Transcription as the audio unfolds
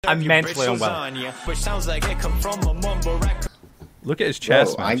I'm mentally unwell. Look at his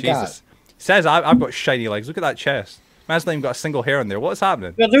chest, man. Jesus. Says I've got shiny legs. Look at that chest. Man's not even got a single hair in there. What's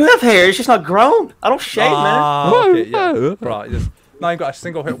happening? I do have hair. It's just not grown. I don't shave, man. Okay, yeah. Right, just not even got a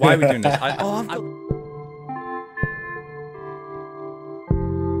single hair. Why are we doing this?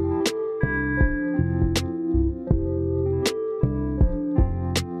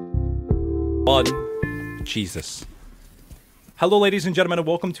 Jesus. Hello, ladies and gentlemen, and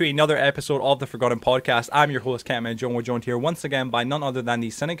welcome to another episode of the Forgotten Podcast. I'm your host, Catman John. We're joined here once again by none other than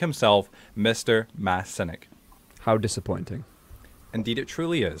the cynic himself, Mr. Mass Cynic. How disappointing. Indeed, it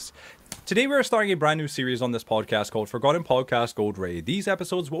truly is. Today we are starting a brand new series on this podcast called Forgotten Podcast Gold Ray. These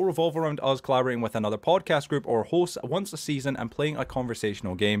episodes will revolve around us collaborating with another podcast group or host once a season and playing a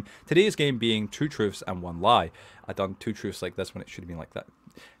conversational game. Today's game being Two Truths and One Lie. I've done two truths like this when it should have been like that.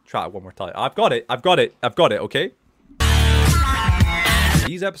 Try it one more time. I've got it, okay?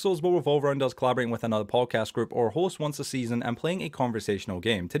 These episodes will revolve around us collaborating with another podcast group or host once a season and playing a conversational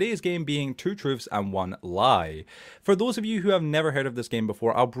game. Today's game being Two Truths and One Lie. For those of you who have never heard of this game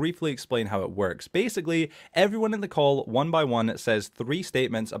before, I'll briefly explain how it works. Basically, everyone in the call, one by one, says three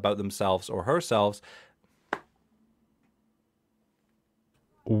statements about themselves or herself.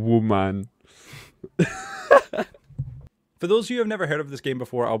 Woman. For those of you who have never heard of this game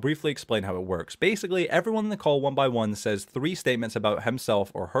before, I'll briefly explain how it works. Basically, everyone in the call one by one says three statements about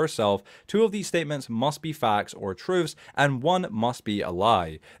himself or herself. Two of these statements must be facts or truths, and one must be a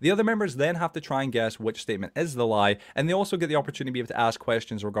lie. The other members then have to try and guess which statement is the lie, and they also get the opportunity to be able to ask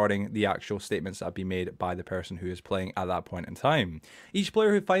questions regarding the actual statements that have been made by the person who is playing at that point in time. Each player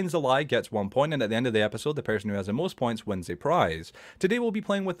who finds a lie gets 1 point, and at the end of the episode, the person who has the most points wins a prize. Today we'll be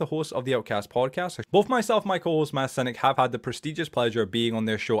playing with the hosts of the Outcast podcast. Both myself and my co-host Mass Cynic have had the prestigious pleasure of being on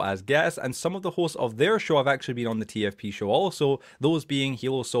their show as guests, and some of the hosts of their show have actually been on the TFP show also, those being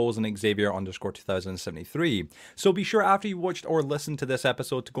Halo Souls and Xavier_2073. So be sure after you watched or listened to this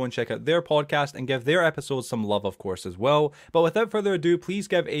episode to go and check out their podcast and give their episodes some love, of course, as well. But without further ado, please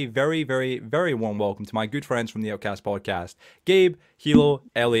give a very, very, very warm welcome to my good friends from the Outcast podcast, Gabe, Hilo,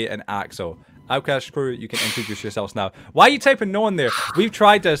 Ellie, and Axel. Outcast crew, you can introduce yourselves now. Why are you typing no in there? We've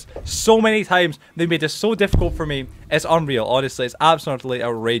tried this so many times. They made this so difficult for me. It's unreal. Honestly, it's absolutely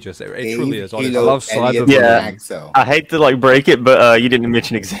outrageous. It truly is. Honestly. I love cyber. I hate to break it, but you didn't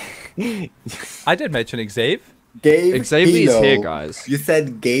mention Xavier. I did mention Xavier. Gabe, Xavier's here, guys. You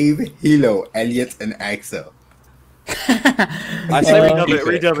said Gabe, Hilo, Elliot, and Axel. I say we keep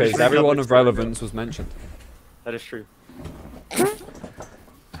it because everyone of relevance was mentioned. That is true.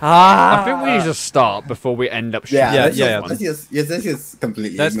 I think we need to start before we end up. Let's just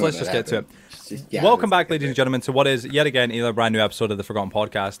completely. Let's just get to it. Welcome back, ladies and gentlemen, to what is yet again another brand new episode of the Forgotten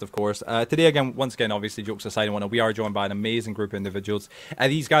Podcast, of course. Today, again, once again, obviously, jokes aside, we are joined by an amazing group of individuals.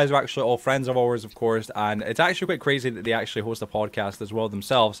 These guys are actually all friends of ours, of course, and it's actually quite crazy that they actually host a podcast as well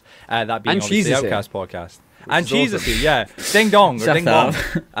themselves. That being obviously the Outcast podcast. And Cheese is here, yeah. Ding dong, or ding dong.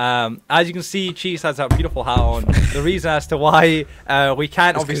 As you can see, Cheese has that beautiful hat on. The reason as to why we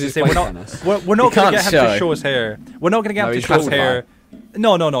can't obviously say we're not going to get him to show his hair. We're not going to get him to show his hair.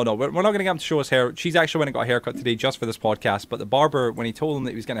 No. We're not going to get him to show his hair. Cheese actually went and got a haircut today just for this podcast, but the barber, when he told him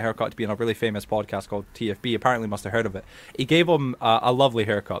that he was getting a haircut to be on a really famous podcast called TFB, apparently must have heard of it. He gave him a lovely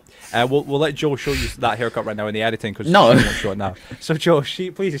haircut. We'll let Joe show you that haircut right now in the editing because she won't show it now. So Joe,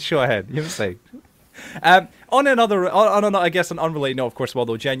 please show ahead. You have a say. On another, I guess, an unrelated note, of course,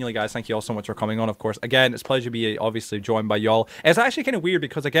 although genuinely, guys, thank you all so much for coming on, of course. Again, it's a pleasure to be obviously joined by y'all. It's actually kind of weird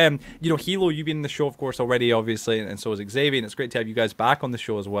because, again, Hilo, you've been in the show, of course, already, obviously, and so is Xavier, and it's great to have you guys back on the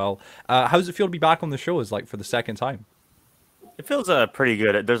show as well. How does it feel to be back on the show for the second time? It feels pretty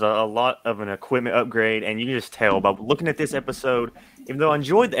good. There's a lot of an equipment upgrade, and you can just tell by looking at this episode, even though I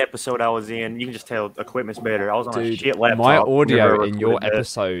enjoyed the episode I was in, you can just tell the equipment's better. I was on a shit laptop. My audio in your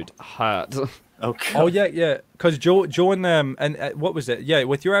episode hurt. Okay. Oh yeah, because Joe and what was it? Yeah,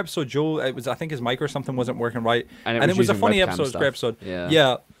 with your episode, Joe, it was I think his mic or something wasn't working right, and it was a funny episode, it's a great episode.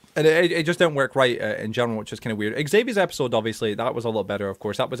 Yeah. And it just didn't work right in general, which is kind of weird. Xavier's episode, obviously, that was a lot better, of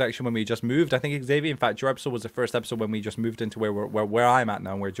course. That was actually when we just moved. I think Xavier, in fact, your episode was the first episode when we just moved into where I'm at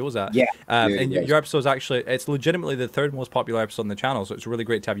now and where Joe's at. Yeah. And your episode is actually, it's legitimately the third most popular episode on the channel, so it's really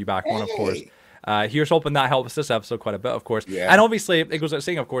great to have you back on, of course. Here's hoping that helps this episode quite a bit, of course. Yeah. And obviously, it goes without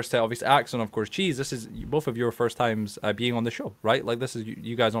saying, of course, to obviously Axe and of course Cheese. This is both of your first times being on the show, right? Like this is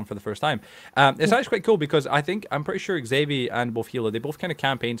you guys on for the first time. It's actually quite cool because I'm pretty sure Xavier and both Hilo, they both kind of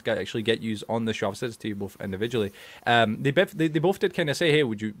campaigned to actually get used on the show. I've said this to you both individually. They both did kind of say, hey,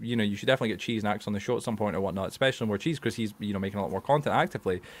 would you should definitely get Cheese and Axe on the show at some point or whatnot, especially more Cheese because he's making a lot more content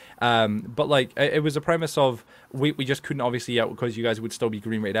actively. But like it was a premise of we just couldn't obviously yet because you guys would still be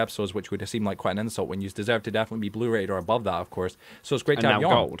green rated episodes, which would have seemed like quite an insult when you deserve to definitely be blue rated or above that, of course. So it's great to have you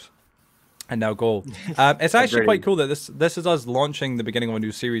on. Gold. And now gold. It's actually quite cool that this is us launching the beginning of a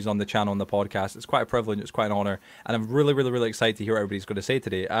new series on the channel and the podcast. It's quite a privilege. It's quite an honor, and I'm really, really, really excited to hear what everybody's going to say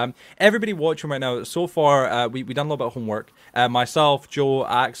today. Everybody watching right now, so far, we done a little bit of homework. Myself, Joe,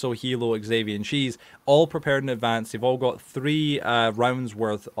 Axel, Hilo, Xavier, and Cheese all prepared in advance. They've all got 3 rounds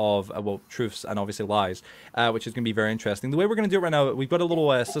worth of truths and obviously lies, which is going to be very interesting. The way we're going to do it right now, we've got a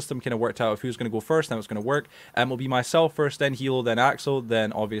little system kind of worked out of who's going to go first and how it's going to work. It'll be myself first, then Hilo, then Axel,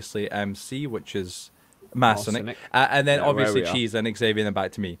 then obviously MC, which is Masonic, and then obviously Cheese and Xavier, and then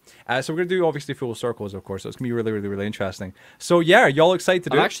back to me. So we're going to do obviously full circles, of course. So it's going to be really, really, really interesting. So yeah, y'all excited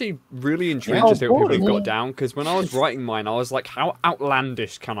to do it? I'm actually really intrigued to see what people have got down, because when I was writing mine, I was like, how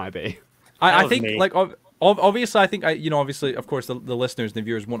outlandish can I be? I think like obviously, I think obviously, of course, the listeners and the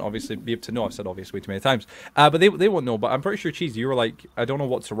viewers won't obviously be able to know. I've said obviously way too many times, but they won't know. But I'm pretty sure Cheese, you were like, I don't know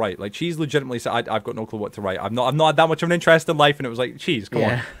what to write. Like Cheese legitimately said, I've got no clue what to write. I'm not that much of an interest in life, and it was like, Cheese, come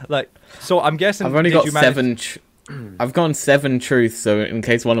on. Like, so I'm guessing I've only got 7. I've gone 7 truths, so in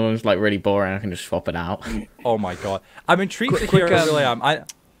case one of them is like really boring, I can just swap it out. Oh my god, I'm intrigued to hear. I really am.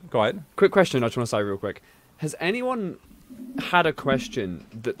 Go ahead. Quick question. I just want to say real quick: has anyone had a question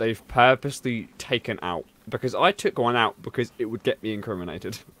that they've purposely taken out? Because I took one out because it would get me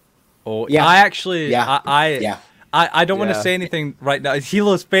incriminated. Oh yeah, I actually, yeah. I don't want to say anything right now.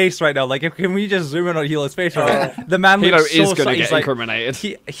 Hilo's face right now, like, can we just zoom in on Hilo's face right now? The man Hilo looks so is going to get like,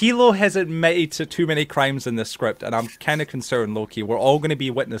 incriminated. Hilo has admitted to too many crimes in this script, and I'm kind of concerned, low-key. We're all going to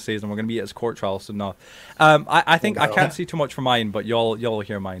be witnesses, and we're going to be at his court trial, so no. I think I can't see too much for mine, but y'all will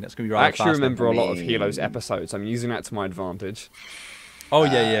hear mine. It's going to be right. I actually remember a lot of Hilo's episodes. I'm using that to my advantage. Oh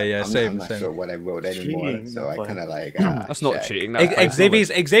yeah. I'm not sure what I wrote anymore, so I kind of like. That's not cheating.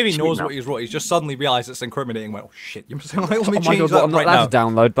 Xavier knows what he's wrote. He's just suddenly realized it's incriminating. Went, oh shit! You're saying, let me change that I'm not allowed to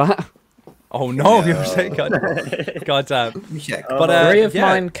download that. Oh no! You're saying, God damn. But 3 of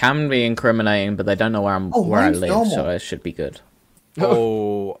mine can be incriminating, but they don't know where I live, so it should be good.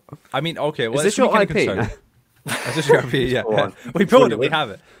 Oh, I mean, okay. Well, is this your IP? Is this your IP? Yeah, we built it. We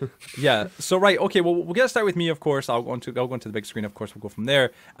have it. Yeah. So right. Okay. Well, we'll get started with me, of course. I'll go into the big screen. Of course, we'll go from there.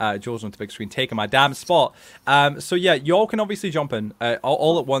 Joe's on the big screen, taking my damn spot. So yeah, y'all can obviously jump in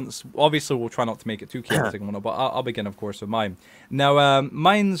all at once. Obviously, we'll try not to make it too chaotic and whatnot, but I'll begin, of course, with mine. Now,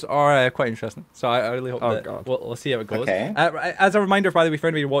 mine's are quite interesting, so I really hope that we'll see how it goes. Okay. As a reminder, by the way, for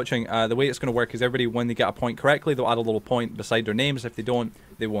anybody watching, the way it's going to work is everybody, when they get a point correctly, they'll add a little point beside their names. If they don't,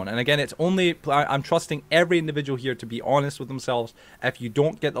 they won't. And again, it's only I'm trusting every individual here to be honest with themselves. If you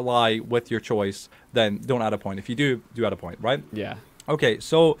don't get the lie with your choice, then don't add a point. If you do add a point, right? Yeah. Okay,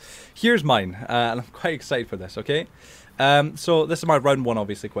 so here's mine, and I'm quite excited for this, okay? So this is my round 1,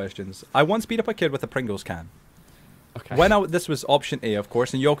 obviously, questions. I once beat up a kid with a Pringles can. Okay. This was option A, of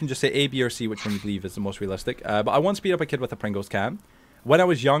course, and you all can just say A, B, or C, which one you believe is the most realistic. But I once beat up a kid with a Pringles can. When I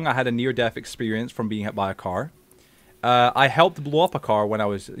was young, I had a near-death experience from being hit by a car. I helped blow up a car when I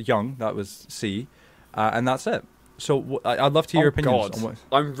was young. That was C. And that's it. So I'd love to hear your opinions. God.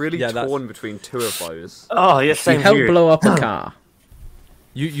 I'm really torn between 2 of those. Oh, yes, same here. You helped blow up a car.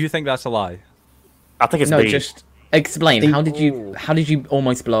 You think that's a lie? I think it's no. B. Just explain. How did you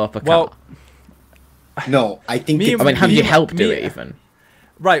almost blow up a car? Well, no, I think. How did you help do it even?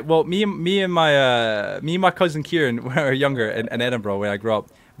 Right. Well, me and my cousin Kieran, when we were younger in Edinburgh, where I grew up,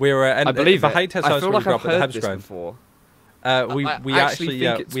 we were. I believe behind his house. I feel like I've heard this before. We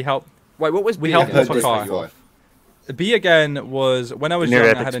actually we helped. Wait, what was we helped blow up a car? B again was when I was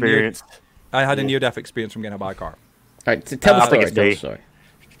young. I had a near-death experience from getting hit by a car. All right, tell the story.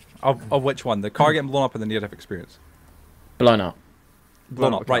 Of which one? The car getting blown up or the near-death experience? Blown up.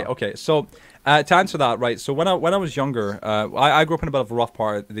 Blown up. Right. Okay. So to answer that, right. So when I was younger, I grew up in a bit of a rough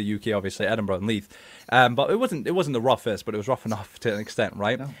part of the UK, obviously Edinburgh and Leith. But it wasn't the roughest, but it was rough enough to an extent,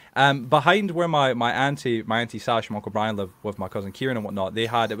 right? No. Behind where my auntie Sash and Uncle Brian lived with my cousin Kieran and whatnot,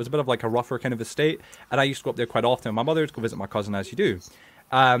 it was a bit of like a rougher kind of estate, and I used to go up there quite often. My mother would go visit my cousin, as you do.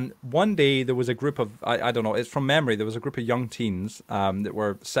 One day there was a group of I don't know, it's from memory, there was a group of young teens that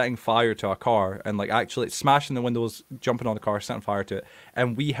were setting fire to a car and like actually smashing the windows, jumping on the car, setting fire to it,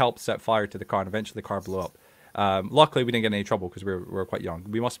 and we helped set fire to the car, and eventually the car blew up. Luckily, we didn't get in any trouble because we were quite young.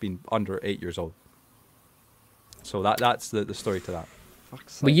 We must have been under 8 years old. So that's the story to that.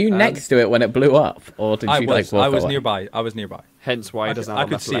 Were you next to it when it blew up, or did you walk I was away? nearby. I was nearby. Hence why he doesn't I have a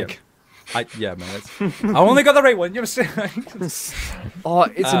could left see leg. it. Yeah, man. I only got the right one. You know what I'm saying? Oh,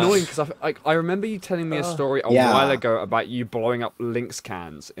 it's annoying because I remember you telling me a story a Yeah. while ago about you blowing up Lynx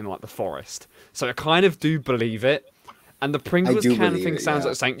cans in like the forest. So I kind of do believe it. And the Pringles do can believe thing it, sounds yeah.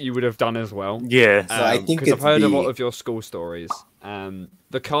 like something you would have done as well. Yeah. So I think because I've it's heard a B. lot of your school stories.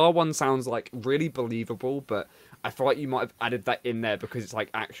 The car one sounds like really believable, but I feel like you might have added that in there because it's like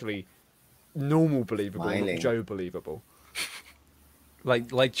actually normal believable, Smiling. not Joe believable.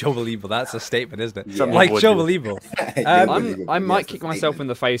 Like Joe Believable. That's a statement, isn't it? Yeah. Like Would Joe you? Believable. I might kick myself in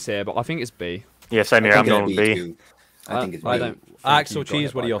the face here, but I think it's B. Yeah, same here. I'm going with B. I think it's I B. don't. think Axel you got Cheese,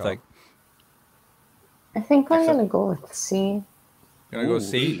 hit what by do a y'all car. think? I think I'm gonna go with C. You gonna go Ooh,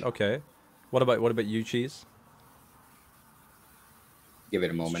 C? wee. Okay. What about you, Cheese? Give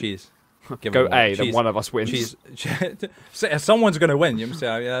it a moment. Cheese. Give Go it a moment. A, then Cheese. one of us wins. Cheese. Someone's gonna win. You know what I'm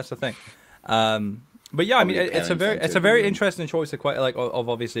saying? Yeah, that's the thing. But yeah, I mean, Probably it's a parents very interview. interesting choice of quite like of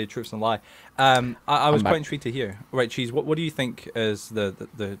obviously truths and lie. I was I'm quite back. intrigued to hear. Right, Cheese. What do you think is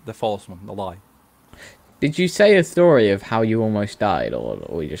the false one, the lie? Did you say a story of how you almost died,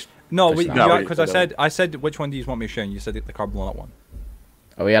 or you just? No, Just now. because I said which one do you want me to share? And you said the car blown up one.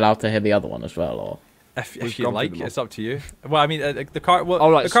 Are we allowed to hear the other one as well, or? If We've you gone through like, them all. it's up to you. Well, I mean, the car. Well, Oh,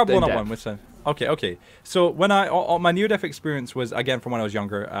 right, the car blown in up depth. one. Which okay. So when my near-death experience was again from when I was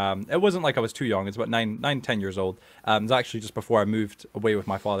younger. It wasn't like I was too young. It's about 10 years old. It was actually just before I moved away with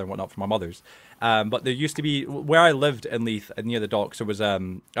my father and whatnot from my mother's. But there used to be where I lived in Leith near the docks. There was I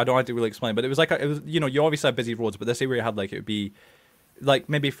don't have to really explain, but it was like it was you obviously had busy roads, but this area had like it would be like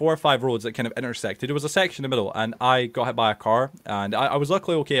maybe 4 or 5 roads that kind of intersected. There was a section in the middle, and I got hit by a car, and I was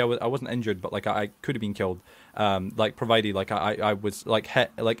luckily okay. I wasn't injured, but like I could have been killed. Like provided like I was like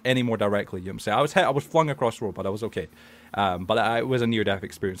hit like any more directly. You know what I'm saying? I was hit. I was flung across the road, but I was okay. But it was a near-death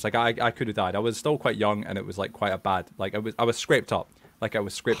experience. Like I could have died. I was still quite young, and it was like quite a bad. Like I was scraped up. Like I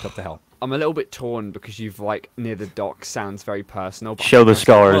was scraped up to hell. I'm a little bit torn because you've like near the dock sounds very personal. But I Show think the I'll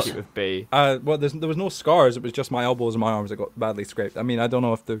still scars. take it with B. Well, there was no scars. It was just my elbows and my arms that got badly scraped. I mean, I don't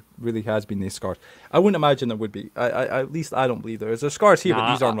know if there really has been these scars. I wouldn't imagine there would be. I at least I don't believe there is. There's scars here, but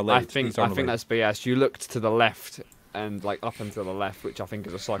Nah, these aren't related. I think These aren't related. that's BS. You looked to the left and like up and to the left, which I think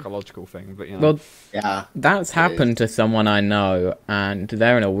is a psychological thing. But you know, Well, Yeah. that's happened to someone I know, and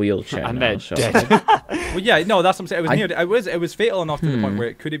they're in a wheelchair. and now, they're so- dead. Well, yeah, no, that's what I'm saying. It was I- near. It was fatal enough to the point where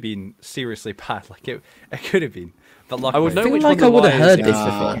it could have been seriously bad. Like it could have been. But I luckily, would know feel which like one I would have heard if this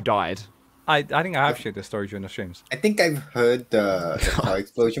before. you died. I think I have shared this story during the streams. I think I've heard the car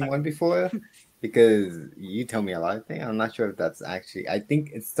explosion one before because you tell me a lot of things. I'm not sure if that's actually. I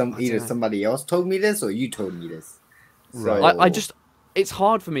think it's either dunno. somebody else told me this or you told me this. So, I just, it's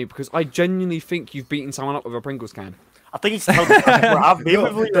hard for me because I genuinely think you've beaten someone up with a Pringles can. I think he's told I No,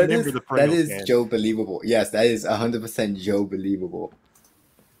 vividly that remember is, the that Pringles is can. Joe believable. Yes, that is 100% Joe believable.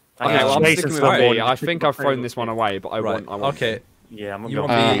 I Okay, guess well, I'm Jason's sticking with the B. one I that think took I've the thrown Pringles this one can. away, but I Right. want. Okay. Yeah, I'm gonna You go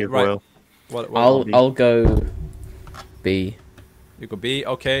want B B, as right. well. What I'll go B. You go B.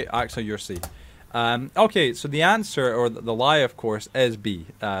 Okay, Axel, you're C. Okay, so the answer or the lie, of course, is B.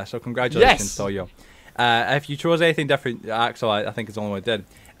 So congratulations Yes! to you. If you chose anything different, Axel, I think it's the only one that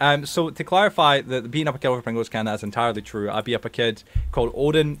did. So to clarify, the beating up a kid with a Pringles can, that's entirely true. I beat up a kid called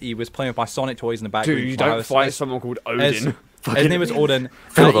Odin. He was playing with my Sonic toys in the back. Dude, room you of my don't house. fight someone called Odin. His name was Odin.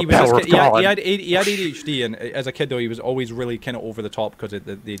 Feel the He was power this of kid, he God. had ADHD, and as a kid though, he was always really kind of over the top because of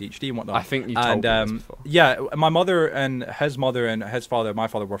the ADHD and whatnot. I think you told me this before. Yeah, my mother and his father, my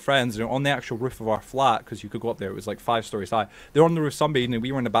father, were friends. They're on the actual roof of our flat because you could go up there. It was like 5 stories high. They're on the roof sunbathing, and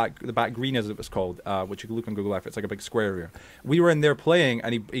we were in the back green as it was called, which you can look on Google Earth. It's like a big square area. We were in there playing,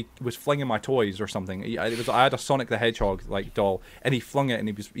 and he was flinging my toys or something. I had a Sonic the Hedgehog like doll, and he flung it, and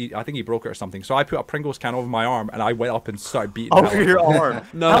I think he broke it or something. So I put a Pringles can over my arm, and I went up and started beating. him. Over your arm.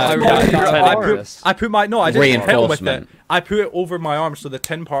 No, How I small really is your pretend arm? this. I put my I didn't hit him with it. Reinforcement. I put it over my arm so the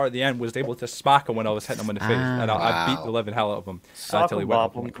tin part at the end was able to smack him when I was hitting him in the face, and I beat Wow. the living hell out of him Sock until he him, went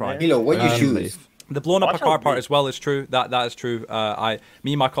up bop and him, cried. man. Hilo, what you Um, choose? The blown up a Watch car out, part dude. as well is true. That is true.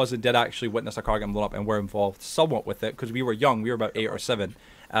 Me and my cousin did actually witness a car getting blown up, and were involved somewhat with it because we were young. We were about 8 or 7,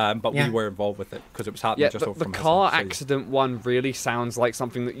 but Yeah. we were involved with it because it was happening Yeah, just over the from his car house. So, accident one really sounds like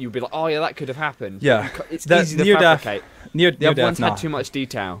something that you'd be like, oh yeah, that could have happened. Yeah. It's That easy to near death- fabricate. Near The other death, ones nah. had too much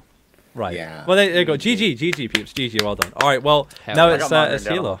detail. Right. Yeah. Well, there you go. GG peeps. GG. Well done. All right. Well, Hell now yeah. I it's got mine it's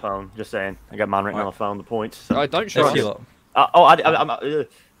written down on Hilo. the phone. Just saying, I got mine written on the phone. The points. So. I don't show It's us. Hilo. I'm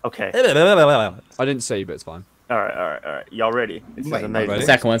okay. I didn't see, but it's fine. All right. Y'all ready? This is Wait, amazing. The ready?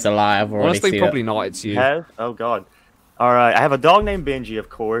 second one's a lie. I've already Honestly, seen probably it. not. It's you. Have? Oh God. All right. I have a dog named Benji, of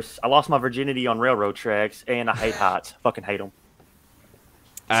course. I lost my virginity on railroad tracks, and I hate heights. Fucking hate them.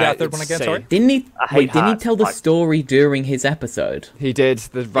 Say that third it's one again, C. sorry? Didn't he? I hate Wait, didn't he heights. tell the Like- story during his episode? He did.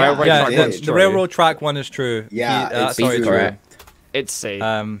 The railway Yeah, track he one's did. the true. railroad track one is true. Yeah, That's it's sorry, true. true. Correct. It's C.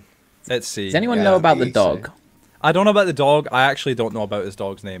 Let's see. Does anyone Yeah, know about the easy. dog? I don't know about the dog. I actually don't know about his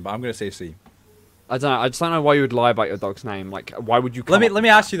dog's name, but I'm gonna say C. I don't know. I just don't know why you would lie about your dog's name. Like, why would you? Let me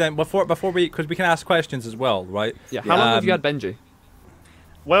ask you then before we, because we can ask questions as well, right? Yeah. How long have you Um, had Benji?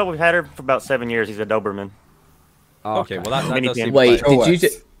 Well, we've had her for about 7 years. He's a Doberman. Oh, Okay, well that Mini does pin. seem Wait, quite- Show did you us.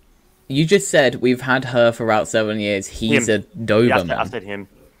 just? You just said we've had her for about 7 years. He's Him. a Yeah, I Doberman. said him.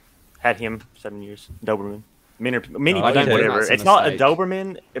 Had him 7 years. Doberman. Mini I pin, don't think whatever. that's a It's not a mistake.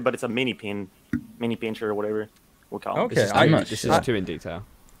 Doberman, but it's a mini pincher or whatever we'll call it. Okay, This is, I'm too, not this sure. is too in detail.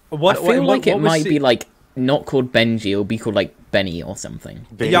 What, I feel like it was might C- be like not called Benji. It'll be called like Benny or something.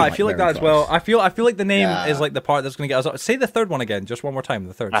 Benny. Yeah, I Like, feel like very that as well. close. I feel like the name Yeah. is like the part that's gonna get us. Say the third one again, just one more time.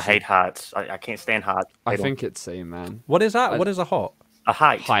 The third. I hate heights. I can't stand heights. I Hate 'em. think it's C, man. What is that? What is a hot? a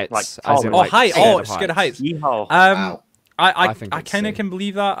height. Heights, Like as in, taller. Oh, like, height. scared Oh, of scared of heights. heights. Yeehaw. Wow. I think I it's kind of C. can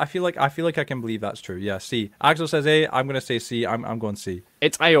believe that. I feel like I can believe that's true. Yeah, C. Axel says A. I'm gonna say C. I'm going C.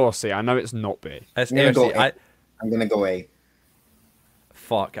 It's A or C. I know it's not B. It's I'm A gonna or go C. A. I'm gonna go A.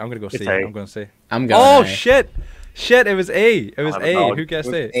 Fuck. I'm gonna go C. It's A. I'm going C. I'm going. Oh A. shit! Shit! It was A. It was have a A. dog. Who guessed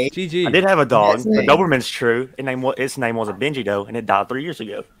It was A? A. GG. I did have a dog. Yes, The name. Doberman's true. Its name was a Benji though, and it died 3 years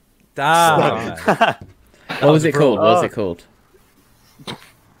ago. Damn. What was it called? What was Oh. it called?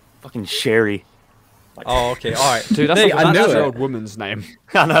 Fucking Sherry. Oh, okay. All right. Dude, that's Hey, a I knew it. 40-year-old woman's name.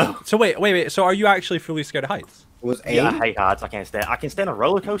 I know. So wait. So are you actually fully scared of heights? It was A. Yeah, I hate heights. I can't stand. I can stand a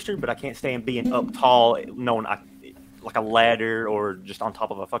roller coaster, but I can't stand being up tall, knowing like a ladder or just on top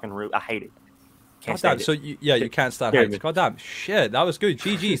of a fucking roof. I hate it. Can't God damn, stand so it. you can't stand Scared heights. me. God damn, shit, that was good.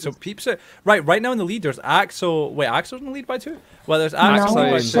 GG. So peeps are right now in the lead. There's Axel. Wait, Axel's in the lead by 2. Well, there's Axel. No, by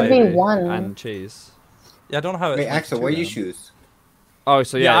it two. should be one. And cheese. Yeah, I don't know how. Wait, it's Axel, two what do you then. choose? Oh,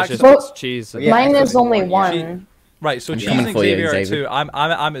 so Yeah, yeah, it's just Well, it's cheese. And yeah, Mine Axel is is only one, yeah. one. Right, so I'm Cheese coming and for you, Xavier are Xavier. 2.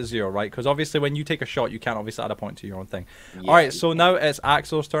 I'm at 0, right? Because obviously when you take a shot, you can't obviously add a point to your own thing. Yeah. All right, so now it's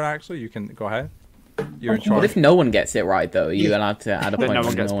Axel's turn. Axel, you can go ahead. You're in Okay. What charge. if no one gets it right though? Are you allowed to add a Then point no when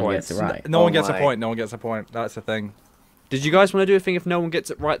one gets no one gets it points. right? No Oh one gets a my. point. No one gets a point. That's the thing. Did you guys want to do a thing if no one gets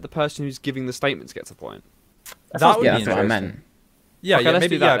it right, the person who's giving the statements gets a point? That would Yeah, be that's what I interesting. meant. Yeah, Okay, yeah, let's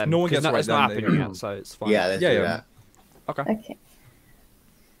maybe do that yeah. If then, no one 'cause gets it right, it's not then happening they- yet, so it's fine. Yeah, let's Yeah, do yeah. that. Okay. Okay.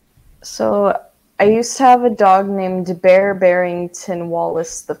 So I used to have a dog named Bear Barrington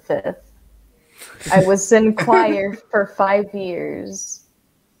Wallace V. I was in choir for 5 years,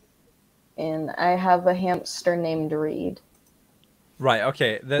 and I have a hamster named Reed. Right.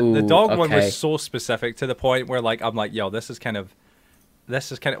 Okay. The Ooh, dog one okay. was so specific to the point where like I'm like, yo, this is kind of.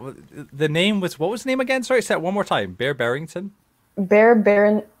 The name was, what was the name again? Sorry, say it one more time. Bear Barrington. Bear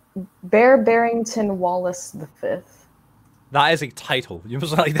Barrington Wallace V. That is a title. You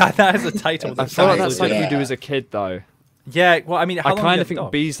must like that. That is a title. I That's feel like actually that's something legit. you do as a kid, though. Yeah. Well, I mean, how I long do you kind have of think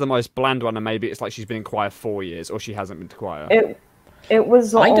dog? B's the most bland one, and maybe it's like she's been in choir 4 years, or she hasn't been to choir. It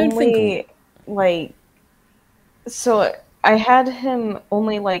was I don't only think- like, so I had him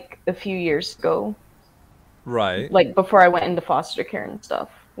only like a few years ago, Right. like before I went into foster care and stuff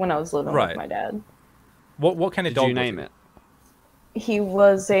when I was living Right. with my dad. What kind of Did dog you name was it? He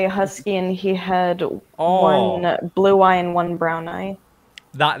was a husky and he had Oh. one blue eye and one brown eye.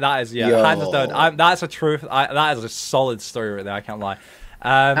 That is, yeah, Yo. hands down. That's a truth. That is a solid story right there. I can't lie.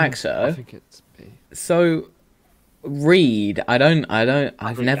 I Axel, think it's B. so Reed,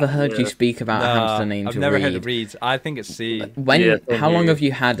 I've never heard you speak about a hamster named I've never Reed. heard of Reeds. I think it's C. When? Yeah, same How long here. have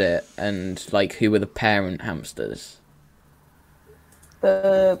you had it? And like, who were the parent hamsters?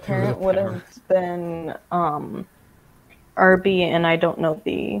 The parent would have been RB, and I don't know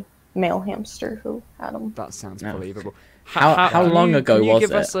the male hamster who had him. That sounds No. believable. How can long you- ago can you was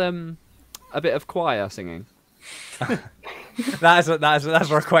give it? us a bit of choir singing? That's a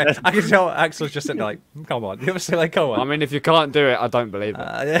request. I can tell Axel's just sitting there like, come on. You ever say like, come on? I mean, if you can't do it, I don't believe it.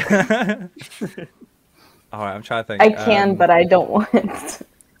 Yeah. All right, I'm trying to think. I can, but I don't want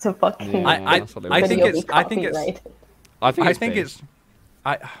to fucking. Yeah, I that's what it I was. think video it's be I think it's copyrighted. I think I it's think B. it's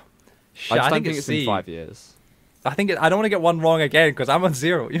I. I Shit, just I don't think think it's it's in C. 5 years. I think I don't want to get one wrong again because I'm on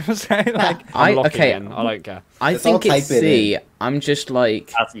 0. You know what I'm saying? Like, I'm locking okay. in. I don't care. I Let's all think it's type it C. I'm just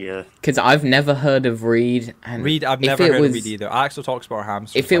like, That's, yeah. because I've never heard of Reed. And Reed, I've if never it heard was, of Reed either. Axel talks about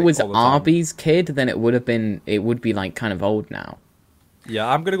hamsters. If it like, was all the time. Arby's kid, then it would be like kind of old now. Yeah,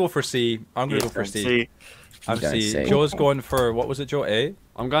 I'm gonna go for C. I'm gonna Yeah, go for C. C. I'm Okay, C. C. Joe's going for what was it, Joe? A.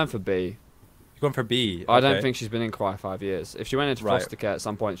 I'm going for B. Going for B. I don't okay. think she's been in Choir 5 years. If she went into Right. foster care at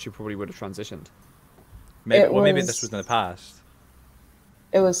some point, she probably would have transitioned. Maybe, It well, maybe was- this was in the past.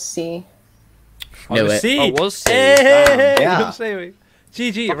 It was C. Knew it. C. Oh, it was C. Hey, Damn. Yeah. don't say we.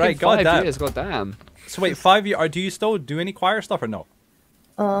 GG, Fucking right? 5 Goddamn. years, goddamn. So wait, 5 years. Do you still do any choir stuff or no?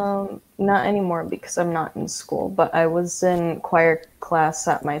 Not anymore because I'm not in school, but I was in choir class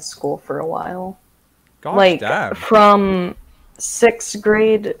at my school for a while. Gosh Like damn. from 6th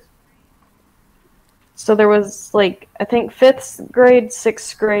grade. So there was like I think 5th grade,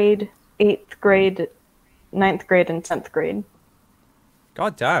 6th grade, 8th grade, 9th grade, and 10th grade.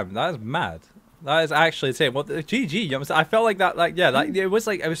 God damn, that is mad. That is actually insane. Well, GG. You know what I'm saying? I felt like that. Like yeah, it was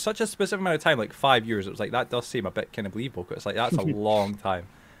such a specific amount of time, like 5 years. It was like that does seem a bit kind of believable. 'Cause it's like that's a long time.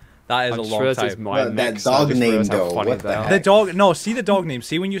 That is I a just long realised it's time. my That next. dog I just name, realised how though, funny what they the are. heck? The dog, no, see the dog name.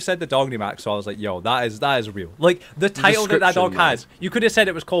 See when you said the dog name, Axel, I was like, yo, that is real. Like the title that dog description, has, you could have said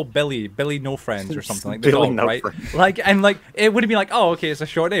it was called Billy No Friends or something like the Billy dog, No right? Friends. Like and like it would have been like, oh, okay, it's a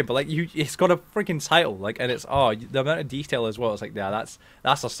short name, but like it's got a freaking title, like, and it's the amount of detail as well. It's like, yeah,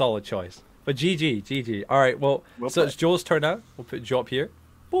 that's a solid choice. But GG. All right, well, Well so it's played. Joel's turn now. We'll put Joe up here.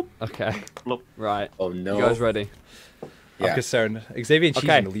 Boop. Okay. Look. Right. Oh no. You guys ready? I'm Yeah. concerned. Xavier and Cheese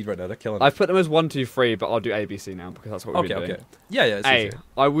Okay. in the lead right now. They're killing it. I've put them as 1, 2, 3, but I'll do A, B, C now because that's what we've Okay, been doing. okay. Yeah, it's A. easy.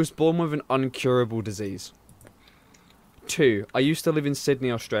 I was born with an uncurable disease. 2. I used to live in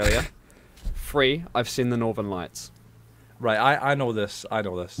Sydney, Australia. 3. I've seen the Northern Lights. Right, I know this. I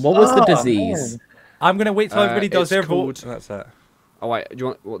know this. What was the Oh, disease? man. I'm gonna wait till everybody does it's their called- vote. And that's it. Oh wait, do you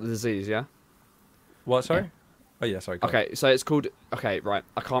want what the disease? Yeah. What? Sorry. Oh yeah, sorry. go on. Okay, so it's called. Okay, right.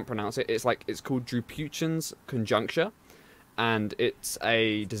 I can't pronounce it. It's called Dupuytren's conjuncture, and it's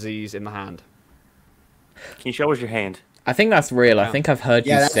a disease in the hand. Can you show us your hand? I think that's real. I Yeah. think I've heard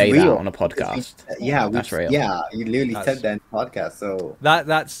Yeah, you that's say real. that on a podcast. Yeah, That's real. Yeah, you literally That's- said that in the podcast. So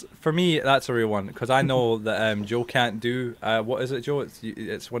That's for me. That's a real one because I know that Joe can't do. What is it, Joe?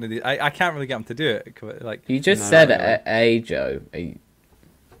 It's one of the. I can't really get him to do it. Like You just No, said not really. A, Joe.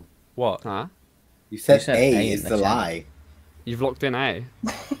 what? Huh? you said, said A, A in is the the chat. lie. You've locked in A.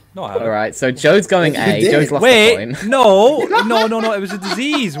 No, I haven't. All right, so Joe's going Yes, you A. did. Joe's lost the Wait, point. no. It was a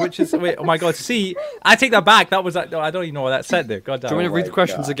disease, which is wait. Oh my God. See, I take that back. That was. No, I don't even know what that said there. God Do damn. you want it. to read my the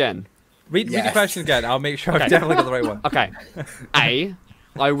questions God. again? Read the Yes. question again. I'll make sure I've Okay. definitely got the right one. Okay. A.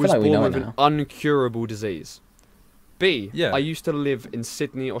 I was like we know born it with an uncurable disease. B. Yeah. I used to live in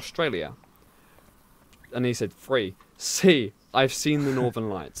Sydney, Australia. And he said 3. C. I've seen the Northern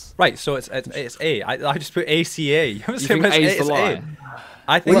Lights. Right. So it's A. I just put ACA. You You think A's the lie?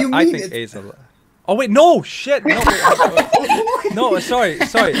 I think What do you I mean think it's- A's a lie. Oh wait, no shit. No, wait, no, sorry.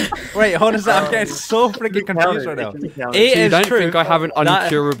 Wait, hold on a second. I'm getting so freaking confused right now. A So you is don't true. think I have an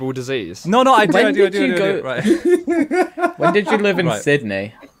That- uncurable disease? No, I do. When I do. did you go- Right. When did you live in Right.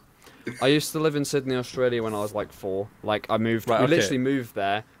 Sydney? I used to live in Sydney, Australia when I was like 4. Like I moved, Right, we okay. literally moved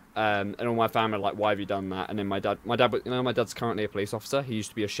there, and all my family were like, "Why have you done that?" And then my dad, my dad's currently a police officer. He used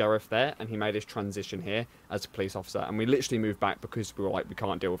to be a sheriff there, and he made his transition here as a police officer. And we literally moved back because we were like, we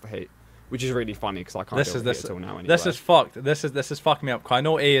can't deal with the heat, which is really funny because I can't deal with the heat until now. Anyway. This is fucked. This is fucking me up. 'Cause I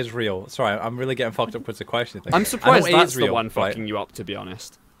know A is real. Sorry, I'm really getting fucked up with the question thing. I'm surprised I know A that's is the real, one right? fucking you up, to be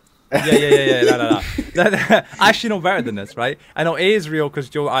honest. Yeah. No. I actually know better than this, right? I know A is real because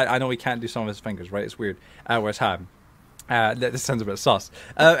Joe. I know he can't do some of his fingers, right? It's weird. Whereas Ham. This sounds a bit sus.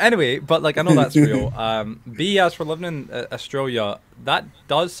 Anyway, but like I know that's real. B, as for living in Australia, that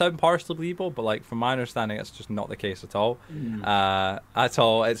does sound partially believable, but like from my understanding, it's just not the case at all. At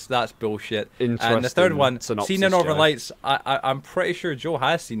all, that's bullshit. And the third Interesting one, synopsis, seen the Northern Joe. Lights. I'm pretty sure Joe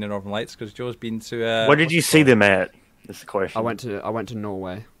has seen the Northern Lights because Joe's been to. Where did what's you it see called? them at? That's the question. I went to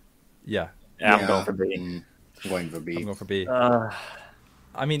Norway. Yeah, Yeah, I'm going for B. I'm going for I'm B. going for B. Uh,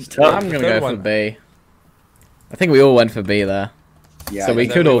 I mean, tough. I'm the gonna third go one- for B. I think we all went for B there. Yeah, So we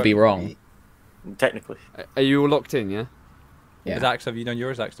yeah, could I'm all going be for wrong. B. technically. Are you all locked in? Yeah. Yeah. Is Axe, have you done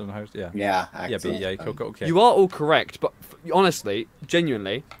yours? Axe done hers? Yeah. Yeah, Yeah, B. excellent. Yeah, cool, okay. You are all correct, but honestly,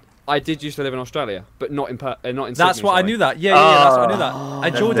 genuinely, I did used to live in Australia, but not in not in. That's Sydney, what I sorry. knew that. Yeah, that's what I knew that. Oh,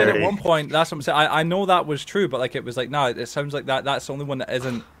 And Joe that's did at dirty. one point. That's what I'm saying. I know that was true, but like it was like, no, it sounds like that's the only one that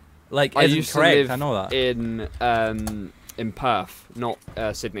isn't like I isn't used correct. to live I know that. in Perth, not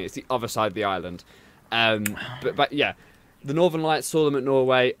Sydney. It's the other side of the island. But yeah, the Northern Lights, saw them at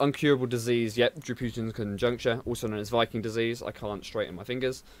Norway. Uncurable disease, yep. Dupuytren's conjuncture, also known as Viking disease. I can't straighten my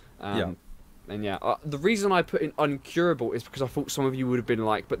fingers. Yeah. And yeah, the reason I put in uncurable is because I thought some of you would have been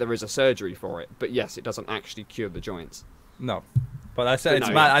like, but there is a surgery for it. But yes, it doesn't actually cure the joints. No, But I said But it's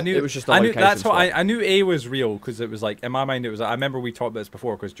no, mad. yeah, I knew it was just a I knew location that's what swap. I knew A was real because it was like in my mind it was. I remember we talked about this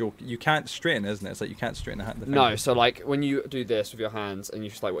before because Joe, you can't straighten, isn't it? It's like you can't straighten the No, finger. so like when you do this with your hands and you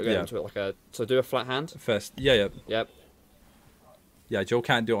just like go Yeah. into it like a so do a flat hand. Fist. Yeah. Yep. Yeah. Joe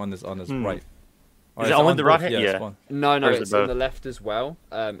can't do it on his right. Or Is it on the right both? hand? it's Yeah. one. No, Or is it it's on both? the left as well.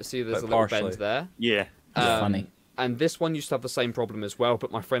 See, there's But a little partially. bend there. Yeah. Funny. And this one used to have the same problem as well,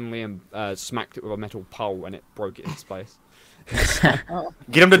 but my friend Liam smacked it with a metal pole and it broke it in space.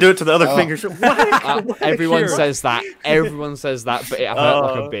 Get him to do it to the other Oh. fingers. What? Everyone says that. Everyone says that, but it hurt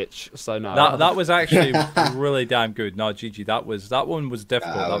like a bitch. So no. That was actually really damn good. No, GG. That one was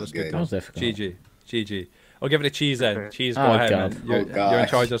difficult. That That was was good. good. That was difficult. GG. I'll give it a cheese then. Cheese, go Oh, ahead, God. man. You're in gosh.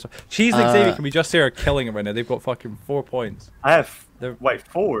 charge of Cheese and Xavier can we just say are killing it right now. They've got fucking 4 points. I have They're-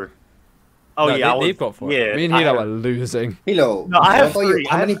 4. Oh No, yeah, they've got 4. Yeah, Me and I Hilo have- are losing. Hilo. No, I have thought you- 3.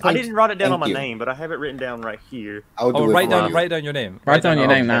 How many I points? didn't write it down on my Thank you. name, but I have it written down right here. I'll do Oh, it write for down you. write down your name. Write down your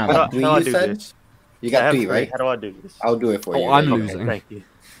name now. How do Three I you do said? this? You I got have 3, right? How do I do this? I'll do it for Oh, you. I'm There you go. losing. Thank you.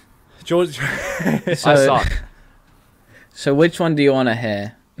 George I So, suck. so which one do you want to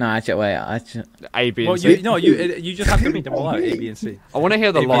hear? No, actually, wait. A, B, Well, and C. you just have to read them all out, A, B, and C. I want to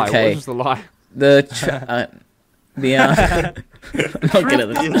hear the lie. Okay. What was the lie? The I'm not good at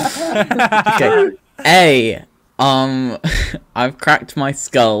this. Okay. A. I've cracked my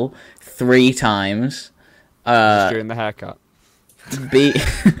skull 3 times. Just doing the haircut. B.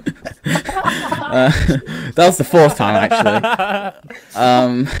 That was the 4th time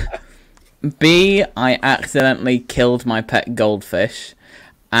actually. B. I accidentally killed my pet goldfish,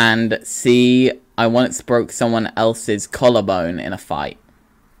 and C. I once broke someone else's collarbone in a fight.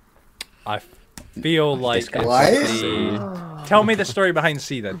 I feel like it's What? C. Tell me the story behind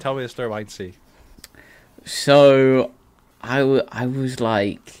C then. Tell me the story behind C. So, I was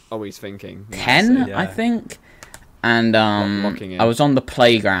like Oh, he's thinking. 10, Yeah. I think, and locking in. I was on the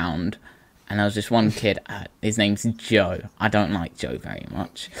playground, and there was this one kid. His name's Joe. I don't like Joe very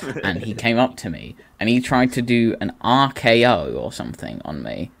much, and he came up to me and he tried to do an RKO or something on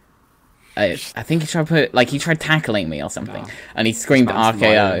me. I think he tried tackling me or something, and he screamed Sounds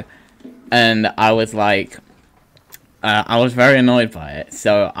RKO, and I was like. I was very annoyed by it,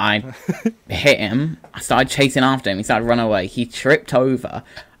 so I hit him. I started chasing after him. He started running away. He tripped over,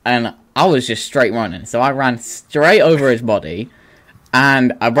 and I was just straight running. So I ran straight over his body,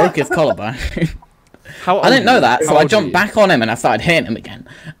 and I broke his collarbone. How old I didn't are know you? that, so How I old are jumped you? back on him, and I started hitting him again.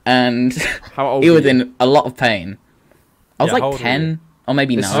 And How old he are was you? in a lot of pain. I was Yeah, how old like were you? 10, or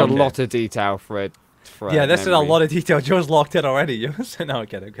maybe This is 9. a lot of detail for it. Yeah, this is a lot of detail. Joe's locked in already. No, I'm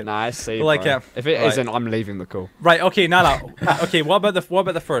kidding. Nah, I see. But, like, bro. yeah, If it right. not I'm leaving the call. Right, okay, Nala. Okay, what about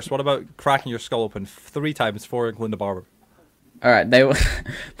the first? What about cracking your skull open 3 times for Linda Barber? Alright, they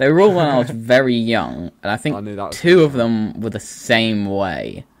were all when I was very young, and I think I knew that was 2 of them were the same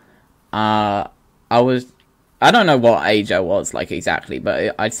way. I don't know what age I was, like, exactly,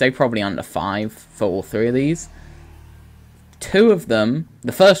 but I'd say probably under 5 for all 3 of these. 2 of them,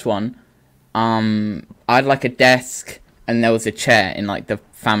 the first one, I had, like, a desk, and there was a chair in, like, the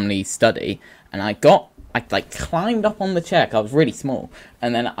family study, and I climbed up on the chair, 'cause I was really small,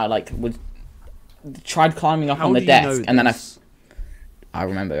 and then I, like, tried climbing up on the desk, and then I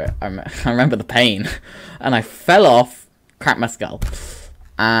remember it. I remember the pain, and I fell off, cracked my skull,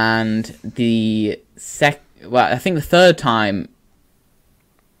 and I think the 3rd time,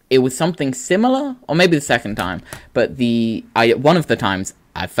 it was something similar, or maybe the 2nd time, but one of the times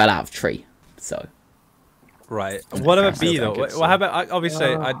I fell out of a tree, so. Right. What about B still though? think it's Well, how about obviously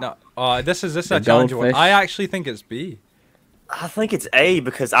I know. This is a The challenging one. goldfish. I actually think it's B. I think it's A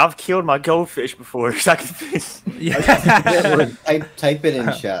because I've killed my goldfish before. So I can Yeah. Type it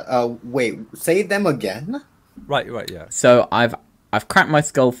in chat. Wait, say them again. right. Yeah. So I've cracked my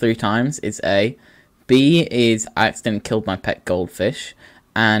skull 3 times, is A. B is I accidentally killed my pet goldfish.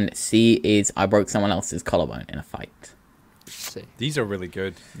 And C is I broke someone else's collarbone in a fight. These are really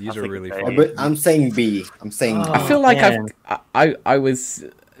good. These are think really it's A. fun. But I'm saying B. I'm saying B. I feel like man. I was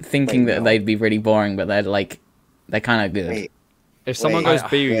thinking Wait, that no. they'd be really boring, but they're kind of good. Wait, If someone Wait, goes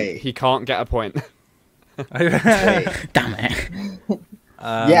B, wait. he can't get a point. wait. Damn it.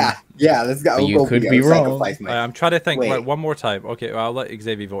 Yeah, let's go. But you I'll go could B. be I'll wrong. sacrifice my I'm trying to think. Wait. Right, one more time. Okay, well, I'll let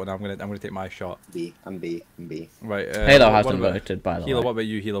Xavier vote now. I'm gonna take my shot. B. I'm B. I'm B. Right. Halo what hasn't about- voted, by the Hilo, way. what about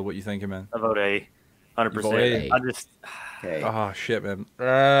you, Hilo? What you thinking, man? I vote A. 100%. You vote A? I just Okay. Oh shit, man.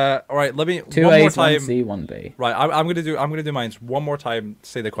 All right, let me 2 one more A's, 1 time. C, 1 B. Right, I'm gonna do mine one more time.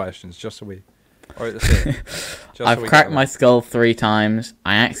 Say the questions, just so we. All right, that's it. Just so I've we cracked get my skull 3 times.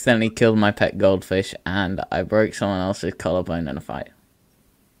 I accidentally killed my pet goldfish, and I broke someone else's collarbone in a fight.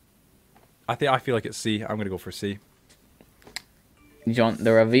 it. I feel like it's C. I'm gonna go for C. Do you want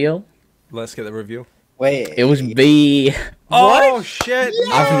the reveal? Let's get the review. Wait. It was B. Oh shit!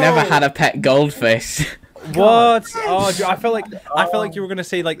 I've never had a pet goldfish. What? Oh, dude, I felt like you were gonna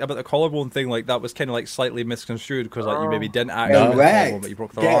say like about the collarbone thing, like that was kind of like slightly misconstrued because like you maybe didn't actually have a collarbone, but you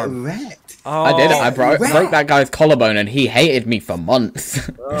broke their arm. Wrecked. Oh, I did. I broke that guy's collarbone, and he hated me for months.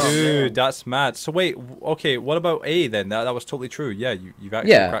 Dude, that's mad. So wait, okay, what about A then? That was totally true. Yeah, you've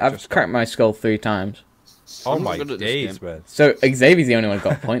actually Yeah, cracked your I've skull. cracked my skull 3 times. Oh I'm not my good at this days, game. man. So Xavier's the only one who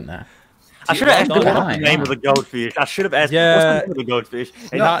got a point there. I should have asked Well what's done. the name of the goldfish. I should have asked Yeah. what's the name of the goldfish.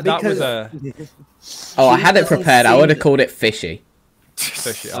 And No, That was because- a Oh, I had it doesn't prepared. I seem- would have called it fishy.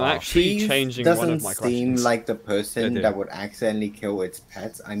 fishy. I'm Oh. actually Cheese changing one doesn't of my seem questions. like the person It that did. would accidentally kill its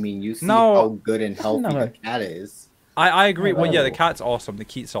pets. I mean, you see No. how good and healthy No. the cat is. I agree. Well, yeah, the Oh. cat's awesome. The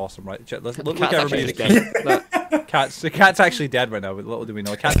Keat's awesome, right? Look The at cat's everybody. actually The dead. cat. The cat's actually dead right now. But little do we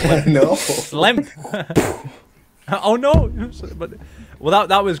know, the cat's limp. No. Limp. Oh no! But well,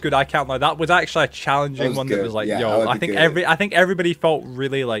 that was good. I can't lie. That was actually a challenging That was one. That good. was like, Yeah, that yo, would I be think good. I think everybody felt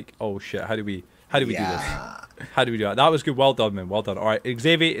really like, oh shit, how do we do this? Yeah. How do we do that? That was good. Well done, man. Well done. All right,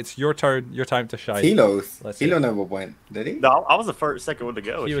 Xavier, it's your turn. Your time to shine. Kilos. Let's Kilo see. never went, did he? No, I was the second one to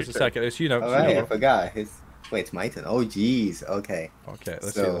go. He was the second. It's you know. All it's you right, I know. forgot. Wait, it's my turn. Oh, jeez. Okay. Okay, let's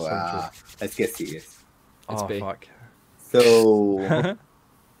see. So, This one. let's get serious. It's Oh B. fuck. So,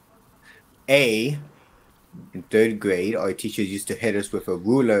 A, in 3rd grade, our teachers used to hit us with a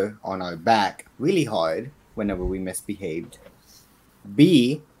ruler on our back really hard whenever we misbehaved.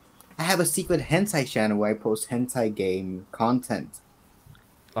 B, I have a secret hentai channel where I post hentai game content.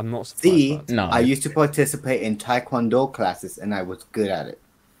 I'm not surprised. C, by that. No. I used to participate in taekwondo classes and I was good at it.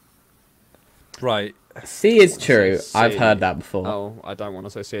 Right. C is true. C. I've heard that before. Oh, I don't want to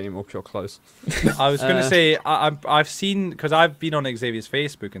say C anymore because you're close. I was gonna Uh, say I've seen because I've been on Xavier's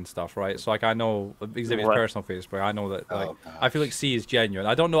Facebook and stuff, right? So like I know Xavier's What? personal Facebook. I know that like Oh, I feel like C is genuine.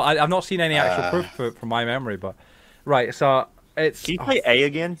 I don't know. I've not seen any actual proof from my memory, but right. So it's Can you play A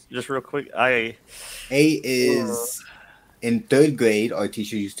again, just real quick? A is in 3rd grade, our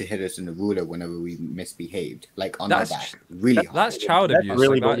teacher used to hit us in the ruler whenever we misbehaved, like on our That's- back, really hard. that's child That's abuse.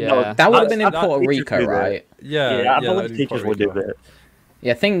 really like, good. that, Yeah. That would have been in that- Puerto teachers Rico, do that. right? yeah, I that believe would be teachers Puerto would do Rico. that.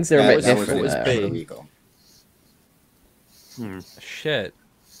 Yeah, things are a That bit was in different was there. B. Puerto Rico. Shit.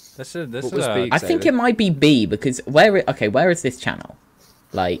 This What is was a, B? I think Xavier. it might be B because where is this channel?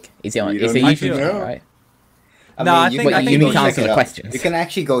 Like, is it on? You It's a don't YouTube know. channel, right? No, I think- But I you think need go to check answer it the out. questions. You can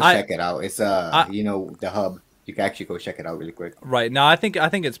actually go I- check it out. It's you know, the hub. You can actually go check it out really quick. right. No, I think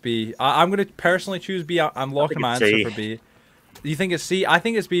it's B. I'm gonna personally choose B. I'm locking my it's answer C. for B. You think it's C? I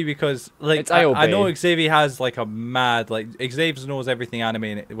think it's B because like It's A or I B. know Xavier has like a mad like Xavier knows everything anime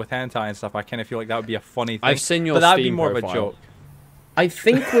and with hentai and stuff. I kind of feel like that would be a funny thing. I've seen your but that'd be Steam more of a profile. joke. I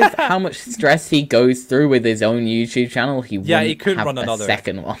think with how much stress he goes through with his own YouTube channel, he Yeah, he wouldn't could have run a another.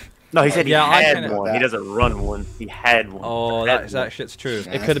 second one. No, he said he Yeah, I had kinda- one. He doesn't run one. He had one. Oh, that shit's true.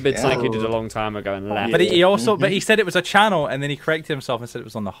 It could have been something he Yeah. did a long time ago and left. But he also but he said it was a channel and then he corrected himself and said it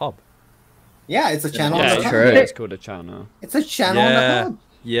was on the hub. Yeah, it's a channel yeah, on the it's hub. true. It's called a channel. It's a channel on the Yeah. hub.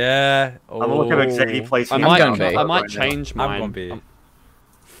 Yeah. Oh. I'm looking at Xavier plays. I him might, gonna be. I might right now. change I'm mine. gonna be.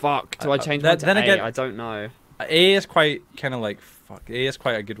 Fuck. Do I change Then- mine to then A? again- I don't know. A is quite kind of like fuck. A is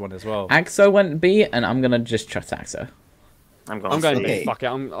quite a good one as well. Axo went B, and I'm gonna just trust Axo. I'm going. I'm going C. B. Okay. Fuck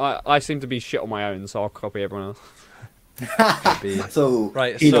it. I seem to be shit on my own, so I'll copy everyone else. B. So,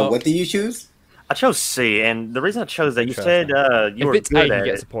 Right, Kilo, so- what do you choose? I chose C, and the reason I chose that, you Interesting. said you If were it's A, good he at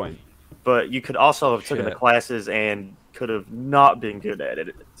gets it, a point. but you could also have taken the Shit. classes and could have not been good at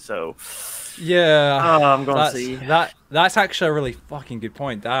it. So Yeah. I'm going that's, C. That's actually a really fucking good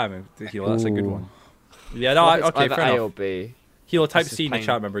point. Damn, Hilo, that's a good Ooh. one. Yeah, no, What if it's okay, either fair A enough. or B. Hilo, type This is C in the pain.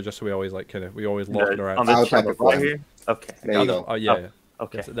 chat, remember, just so we always like kind of we always lock it on around. the I'll chat type it right for here. Okay. There you go. Oh yeah, yeah.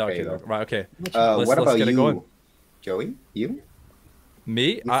 Okay. Yes, okay, There you go. right, okay. What let's about get it going. you, Joey? You?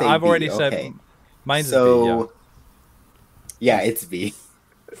 Me? You say I've B, already okay. said mine's So, a B. Yeah. it's B.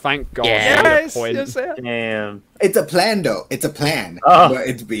 Thank God. Yes, I get a point. yes, yeah. And It's a plan, though. It's a plan. Oh. But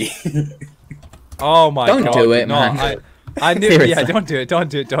it's B. Oh my Don't god. do it, no, man. I knew. Seriously. Yeah, don't do it. Don't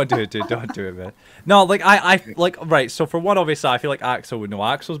do it. Don't do it, dude. Don't do it, man. No, like I like right. So for one, obviously, I feel like Axel would know.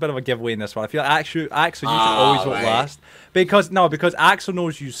 Axel's a bit of a giveaway in this one. I feel like Axel, you should always vote right. last because Axel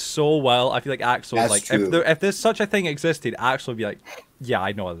knows you so well. I feel like Axel, That's like true. if there's such a thing existed, Axel would be like, yeah,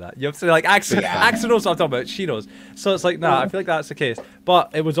 I know that. You have to say like Axel. Yeah. Axel knows what I'm talking about. She knows. So it's like, nah, I feel like that's the case.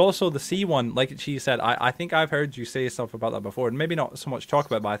 But it was also the C one, like she said. I think I've heard you say stuff about that before, and maybe not so much talk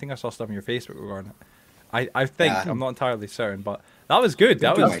about it, but I think I saw stuff on your Facebook regarding it. I think Yeah. I'm not entirely certain, but that was good.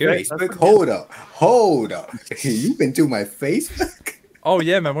 That To was my good. Facebook? Hold up. You've been to my Facebook? Oh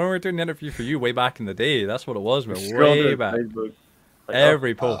yeah, man. When we were doing the interview for you way back in the day, that's what it was, man. scroll Way to back. Facebook. Like,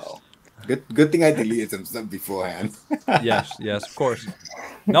 Every post. Oh. Good thing I deleted some stuff beforehand. Yes, of course.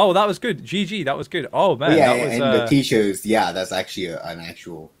 No, that was good. GG, that was good. Oh man, Yeah, that was. and the t-shirts, yeah, that's actually an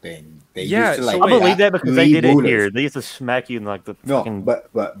actual thing. They Yeah, used to so like. I believe wait, that because they three did it rulers. here. They used to smack you in like the No, fucking.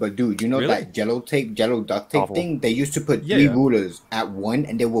 but dude, you know Really? that Jello duct tape Awful. thing? They used to put Yeah, three yeah. rulers at one,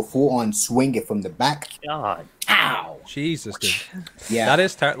 and they will full on swing it from the back. God. Ow! Jesus, dude. Yeah, That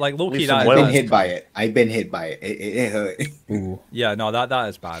is like low key. Leave some That I've well been is, hit by it. I've been hit by it. It hurt. Ooh. yeah, no, that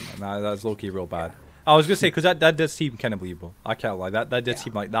is bad, man. That's low key real bad. I was gonna say because that did seem kind of believable. I can't lie. That did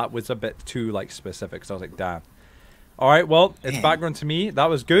seem like that was a bit too like specific. So I was like, damn. All right, well, it's Man. background to me. That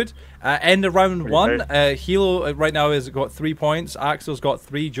was good. End of round Pretty one. fair. Hilo right now has got 3 points. Axel's got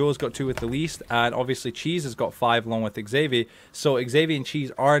 3. Joe's got 2 with the least, and obviously Cheese has got 5 along with Xavier. So Xavier and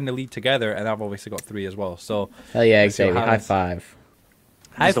Cheese are in the lead together, and I've obviously got 3 as well. So Hell yeah, Let's see what Xavier. High happens. five.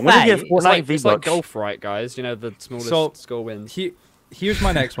 high So when did you five. get Fortnite It's like V-Bucks? golf, right, guys? You know, the smallest So- score wins. Here's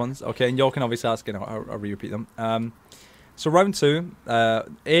my next ones, okay, and y'all can obviously ask, and I'll repeat them. So round 2, A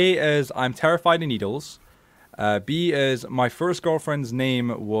is I'm terrified of needles. B is my first girlfriend's name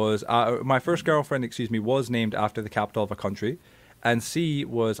was was named after the capital of a country, and C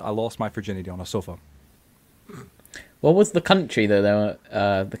was I lost my virginity on a sofa. What was the country that they were,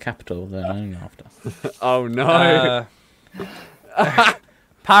 the capital they're named after? Oh no!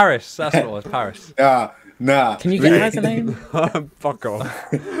 Paris. That's what it was. Paris. Nah. Can you get her as a name? Fuck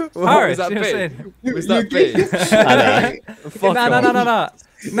off. Paris. was that you know what I'm big? saying? Was that big? I know. Fuck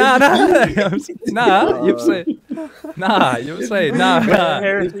Nah. You say. Nah. You say. Nah.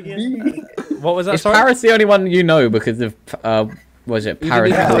 Harris again? What was that? Is Sorry. Paris the only one you know because of, was it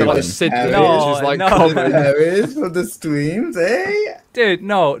Paris? Yeah, Hilton? like Sid No, Vicious is like no. common. Paris for the streams, eh? Dude,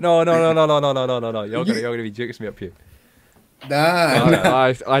 no. You're gonna be joking me up here.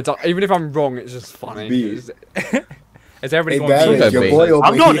 Nah. I don't, even if I'm wrong, it's just funny. B. Is everybody Hey, going Barry, B? Barry, your B. boy over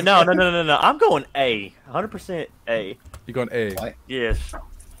I'm going. here. No. I'm going A. 100% A. You're going A. What? Yes.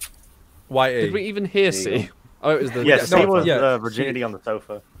 Why A? Did we even hear C? Oh, it was the. Yes. no, C was yeah, virginity on the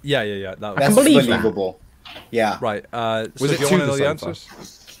sofa. Yeah. That I was can That's believe that. believable. Yeah. right. So Was do it you to want to know the the sofa?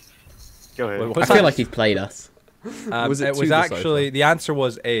 answers? Go ahead. Wait, I what's feel that? like he's played us. Was it it to was the actually sofa? the answer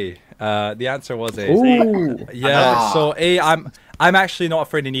was A. The answer was A. Ooh. Yeah. Ah. So A, I'm actually not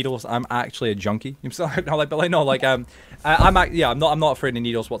afraid of needles. I'm actually a junkie. I'm sorry, no, like, but like no, like I'm not afraid of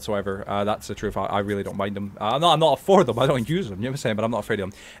needles whatsoever. That's the truth. I really don't mind them. I'm not for them. I don't use them. You know what I'm saying? But I'm not afraid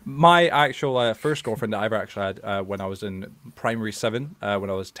of them. My actual first girlfriend that I ever actually had when I was in primary 7, when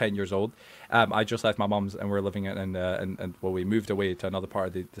I was 10 years old. I just left my mum's and we were living we moved away to another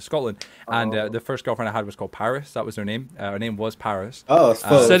part of the Scotland. And the first girlfriend I had was called Paris. That was her name. Her name was Paris. Oh, it's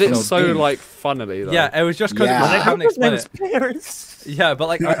Uh, Said it so so deep. like funnily though. Yeah, it was just because Yeah. I haven't explained it. Paris. Yeah, but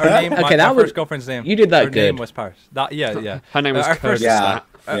like her name, Okay, my that was- first girlfriend's name. you did that her name good. was Paris. Yeah. Her name was Our Curtis. first- Yeah.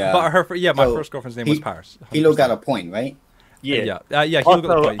 But my So, first girlfriend's name was he- Paris. Hilo got a point, right? Yeah. Yeah. He got the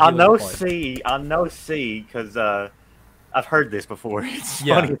Also, point. I He got know the point. C. I know C because I've heard this before. It's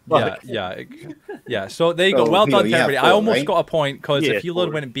Yeah, funny. as fuck. yeah. So there you go. So, Well Hilo, done to you have everybody. I 4, almost right? got a point because Yeah, if Hilo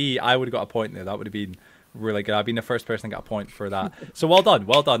 4. went B, I would have got a point there. That would have been really good. I've been the first person to get a point for that. So well done.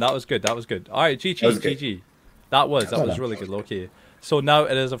 That was good. All right, That was good. GG. That was really good. Okay. So now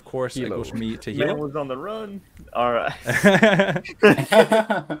it is, of course, it Hilo. goes from me to Man Hilo. was on the run. All right.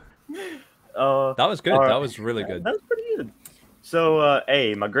 That was good. All right. That was really good. That was pretty good. So,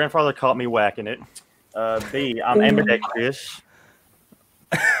 A, my grandfather caught me whacking it. B, I'm ambidextrous.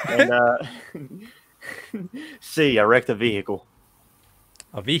 And C, I wrecked a vehicle.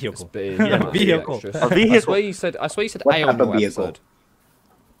 A It's vehicle. B. Yeah, not vehicle. extras. A vehicle. I swear you said What A on type of your vehicle? episode.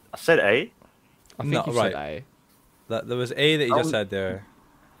 I said A. I think No, you right. said A. There was A that you just said there.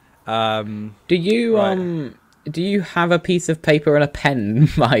 Do you Right. do you have a piece of paper and a pen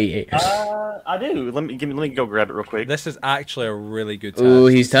by you? I do. Let me go grab it real quick. This is actually a really good test. Ooh,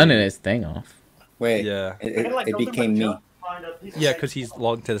 he's turning his thing off. Wait. Yeah. It became me. Yeah, because he's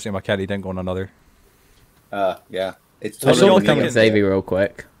logged to the same account. He didn't go on another. Yeah. It's I So saw y'all totally become think me. it's- Xavier real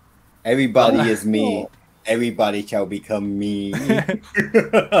quick. Everybody is me. Everybody shall become me.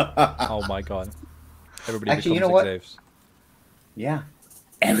 Oh my god. Everybody Actually, you becomes know what? Xaves. Yeah.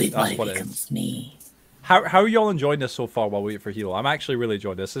 That's what it is. me. How are y'all enjoying this so far while we wait for Hilo? I'm actually really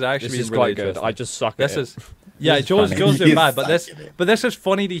enjoying this. This is actually This been is really quite good. interesting. I just suck at This it. is yeah, This is Joe's funny. doing You mad, but suck at it. this is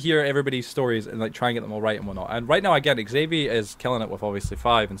funny to hear everybody's stories and like try and get them all right and whatnot. And right now again, Xavier is killing it with obviously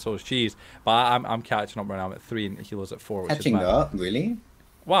 5, and so is Cheese. But I'm catching up right now. I'm at 3, and Hilo's at 4. Which Catching is mad. up, really?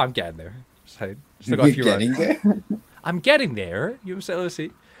 Well, I'm getting there. Still You're got a few getting rounds. there? I'm getting there. You know, let's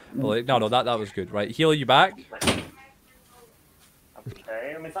see. Well, like, no, that was good. Right, Hilo, you back?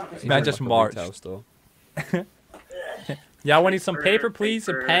 Okay, I mean, Man just Like a marched. retail store. Yeah, I need some paper, please,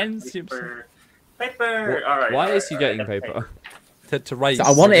 and pens. Paper. All right. Why is he getting paper? To write. So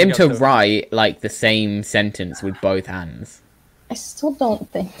I wanted him to to write like the same sentence with both hands. I still don't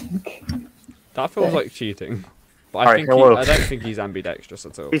think. That feels like cheating. But Alright, I hello. don't think he's ambidextrous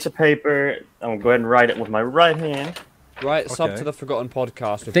at all. Piece of paper. I'm gonna go ahead and write it with my right hand. Right, sub Okay. to the Forgotten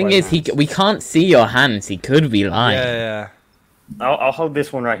Podcast. The thing is, we can't see your hands. He could be lying. Yeah, I'll hold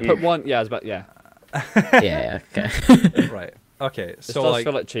this one right here. Put one, yeah, Yeah, okay. yeah. Right. Okay. So does like,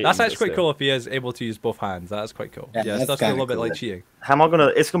 feel like cheating, that's but actually quite still. cool if he is able to use both hands. That's quite cool. Yeah, Yeah, it that's does feel a kinda little bit cool. like cheating. How am I gonna?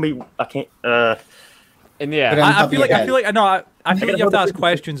 It's gonna be. I can't. in the air. But I top feel of like your I head. feel like I feel like you have to ask Yeah.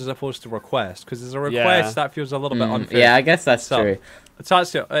 questions as opposed to requests because there's a request Yeah. that feels a little bit unfair. Yeah, I guess that's So, true. So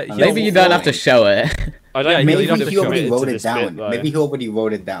that's Maybe you don't have to show it. I don't yeah, think Maybe you don't he'd have he to have already committed wrote to it this down. bit, though. Maybe he already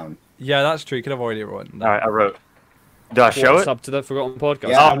wrote it down. Yeah, that's true. You could have already written. All right, I wrote. Do I show it? Sub to the Forgotten Podcast.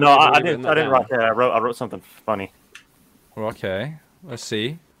 Yeah. Oh no, I didn't. I didn't write that. I wrote something funny. Okay. Let's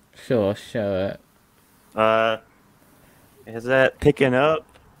see. Sure, show it. Is that picking up?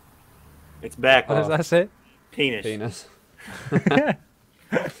 It's back. What does that say? Penis. Penis.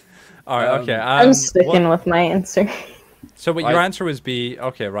 All right. Okay. I'm sticking with my answer. So, but your Right. answer was B.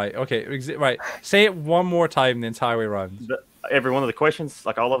 Okay. Right. Okay. Right. Say it one more time the entire way around. Every one of the questions,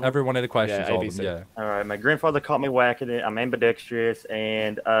 like all of them. Every one of the questions. Yeah, all of ABC. them. Yeah. All right. My grandfather caught me whacking it. I'm ambidextrous,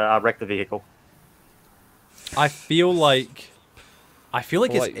 and I wrecked the vehicle. I feel like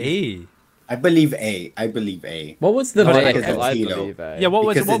it's Like- A. I believe A. I believe A. What was the No, bit? because it's I Hilo. believe it. Yeah. What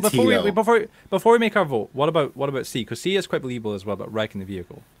was it? Because Well, it's before we make our vote, what about C? Because C is quite believable as well. But wrecking the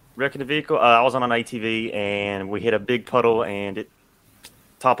vehicle. Wrecking the vehicle. I was on an ATV, and we hit a big puddle, and it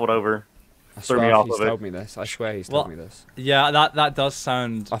toppled over. I Threw me swear off he's of it. told me this. I swear he's Well, told me this. Yeah. That does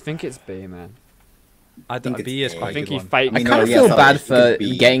sound. I think it's B, man. think it's B is A. quite I a think good he one. faked. I mean, kind of no, feel yes, bad it for could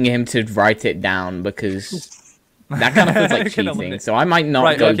be. getting him to write it down because that kind of feels like Kinda cheating. like- So I might not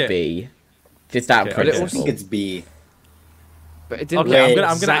Right, go okay. B, just out of Okay, I okay. don't principle. think it's B. But it didn't Okay, look I'm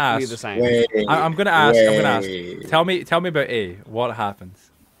gonna exactly ask. the same. Wait. I'm gonna ask. I'm gonna ask. wait. Tell me about A. What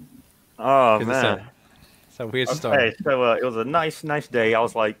happens? Oh 'Cause man. It's a weird story. Okay, so it was a nice day. I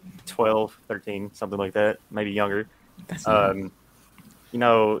was like 12, 13, something like that, maybe younger. That's You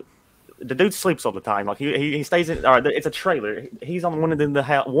know, the dude sleeps all the time. Like he stays in. All right, it's a trailer. He's on one end of the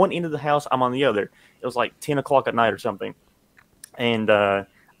house. One end of the house. I'm on the other. It was like 10 o'clock at night or something. And I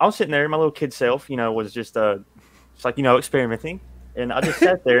was sitting there. My little kid self, was just like experimenting. And I just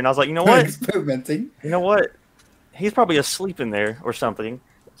sat there and I was like, you know what? Experimenting. You know what? He's probably asleep in there or something.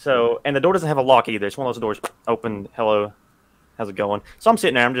 So, and the door doesn't have a lock either. It's one of those doors open. Hello, how's it going? So I'm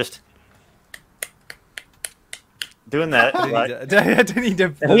sitting there. I'm just doing that. Right? I didn't need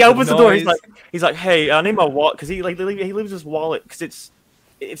to. And he opens the door. He's noise. like, hey, I need my wallet because he leaves his wallet because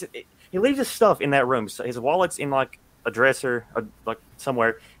he leaves his stuff in that room. So his wallet's in like a dresser, like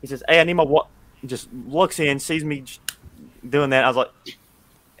somewhere. He says, hey, I need my wallet. He just looks in, sees me doing that. I was like,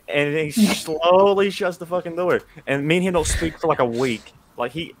 and he slowly shuts the fucking door. And me and him don't speak for like a week.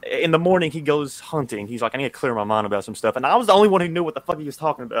 Like in the morning, he goes hunting. He's like, I need to clear my mind about some stuff. And I was the only one who knew what the fuck he was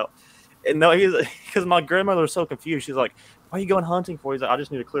talking about. And no, because my grandmother was so confused. She's like, "Why are you going hunting for?" He's like, "I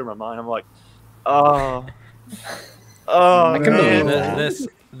just need to clear my mind." I'm like, "Oh, I can man." believe that.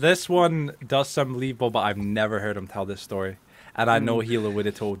 This one does sound believable, but I've never heard him tell this story, and I know Hilo would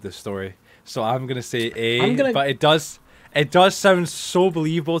have told this story. So I'm gonna say A, but it does sound so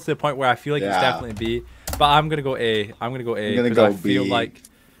believable to the point where I feel like it's Yeah. definitely B. But I'm gonna go A. I'm gonna go A I'm gonna because I go feel B. like.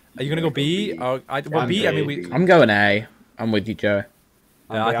 Are you gonna go B? B. Well, I'm B. I mean, B. we. I'm going A. I'm with you, Joe.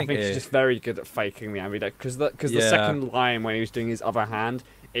 Yeah, I I think think A. he's just very good at faking the ambidex because the Yeah. second line when he was doing his other hand,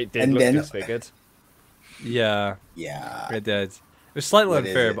 it did And look then- disfigured. Yeah, Yeah. it did. It was slightly What is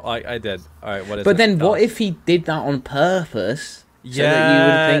unfair, it? but I did. All right, what is it? But then, what Oh. if he did that on purpose? So that Yeah, you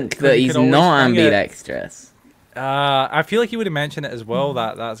would think but that he he's could always not swing it. ambidextrous. I feel like he would have mentioned it as well.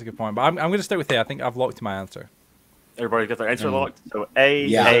 That's a good point. But I'm going to stick with A. I think I've locked my answer. Everybody got their answer locked. So A,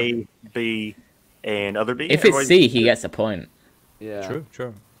 Yeah. A, B, and other B. If it's C, he gets a point. Yeah.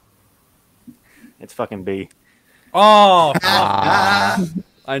 True. It's fucking B. Oh,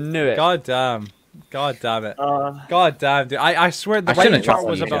 I knew it. god damn it. Uh, God damn, dude. I swear the I shouldn't writing have part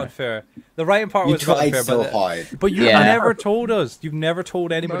was a trusted bit you. unfair. The writing part You was a bit tried unfair, so but, hard. but you Yeah. never told us. You've never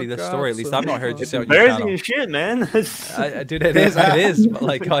told anybody My this God, story. At least I've not heard you say it on your embarrassing channel. as shit, man. Dude, it is. But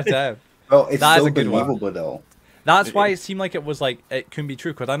like, god damn. Well, it's That is so a good one. believable though. That's why it seemed like it was like it couldn't be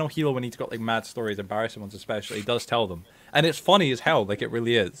true because I know Hilo when he's got like mad stories, embarrassing ones especially, he does tell them, and it's funny as hell, like it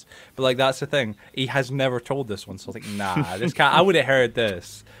really is. But like that's the thing, he has never told this one, so I was like, nah, this cat, I would have heard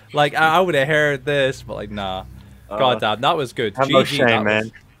this, like I would have heard this, but like nah, god damn, that was good. Have no GG, shame, that man.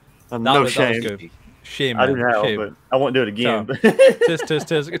 was- Have That no was shame. good. Shame, I man. do now, Shame. but I won't do it again. Tisk, tisk,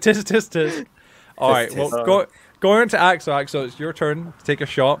 tisk, tisk, tisk, tisk. All right, well, going to Axel. Axel, it's your turn to take a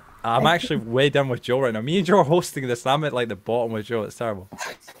shot. I'm actually way down with Joe right now. Me and Joe are hosting this, and I'm at like the bottom with Joe. It's terrible.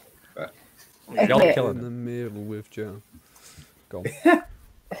 Y'all are killing In it. the middle with Joe. Go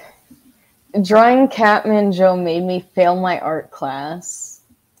Drawing Catman Joe made me fail my art class.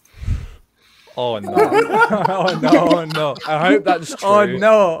 Oh no! Oh no! Oh no! I hope that's true. Oh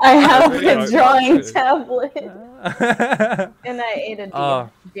no! I have really hope a drawing that's true. tablet, and I ate a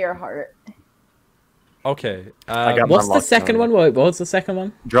deer heart. Okay. I got What's my the lock second on. one? What was the second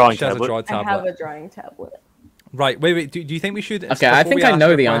one? Drawing She has a tablet. drawing I have tablet. a drawing tablet. Right. Wait. Do you think we should? Okay, I before think we I ask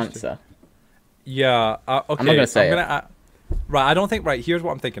know our the question- answer. Yeah. Okay. I'm not gonna say it. Right. I don't think. Right. Here's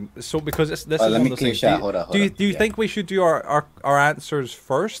what I'm thinking. So because this Oh, is let one me of those clear things. shot. Hold up. Do you think we should do our answers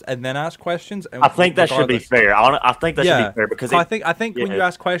first and then ask questions? And I think that should be regardless- fair. I think that should be fair because So I think when you yeah.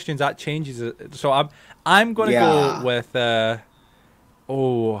 ask questions, that changes it. So I'm gonna Yeah. go with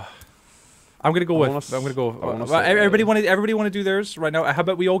I'm gonna go with wanna well, say- everybody want to do theirs right now. How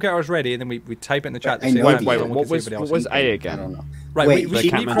about we all get ours ready and then we type it in the chat. I The same know time, the and answer. we what can was see everybody what was else. A I again? don't know. Right? Wait, we she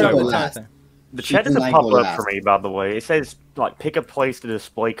keep can track go of the last. time. the chat Keith and doesn't I pop go up last. for me. By the way, it says like pick a place to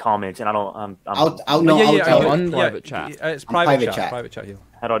display comments, and I don't. I'm I'll no. Yeah, I'll yeah, tell yeah, you. on yeah, private chat. It's On private private chat. chat. Private chat here.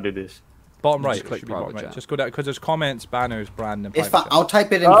 How do I do this? Bottom You right. just click Should be private bottom right. chat. Just go down because there's comments, banners, brand, and It's private fine. chat. I'll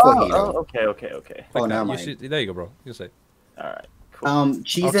type it in for Hilo. Okay. Click Oh, that. never You mind. should- there you go, bro. You say. All right. Cool.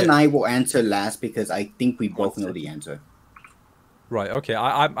 Cheese Okay. and I will answer last because I think we both One know the answer. Right. Okay.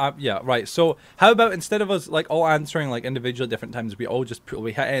 I yeah. Right. So how about instead of us like all answering like individually at different times, we all just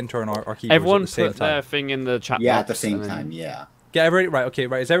we hit enter on our keyboards Everyone at the same put their time. thing in the chat. Yeah, at box the same and then- time. Yeah. Get everybody right. Okay.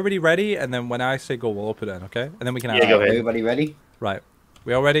 Right. Is everybody ready? And then when I say go, we'll all put it in. Okay. And then we can. Yeah, go ahead. Everybody ready? Right.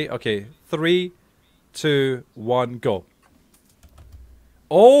 We all ready? Okay. 3, 2, 1, go.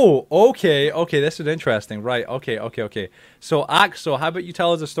 Oh, okay. Okay, this is interesting. Right. Okay. So, Axel, how about you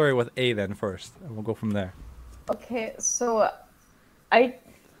tell us a story with A then first, and we'll go from there. Okay, so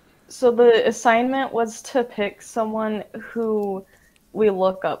the assignment was to pick someone who we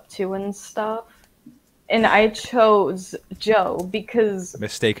look up to and stuff. And I chose Joe because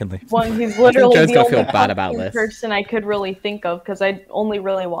Mistakenly. one, he's literally Joe's the gonna only feel bad about cartoon this. person I could really think of because I only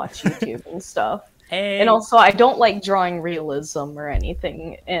really watch YouTube and stuff. And also, I don't like drawing realism or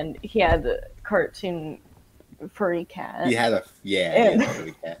anything. And he had a cartoon furry cat. You had a And-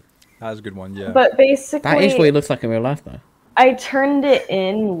 cat. That was a good one. Yeah. But basically, That is what he looks like in real life, though. I turned it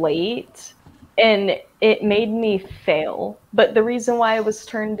in late and it made me fail. But the reason why it was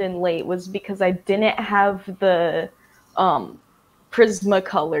turned in late was because I didn't have the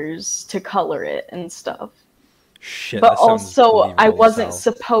Prismacolors to color it and stuff. Shit. But this sounds also, I believable wasn't as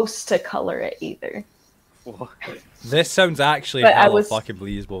hell. supposed to color it either. This sounds actually But I hella was- fucking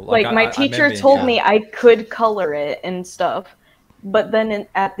believable. Like, my I teacher remember told being- me I could color it and stuff. But then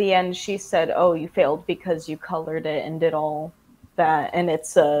at the end, she said, "Oh, you failed because you colored it and did all that, and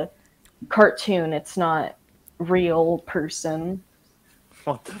it's a cartoon. It's not real person."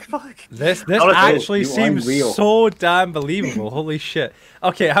 What the fuck? This Honestly, actually you seems unreal. so damn believable. Holy shit.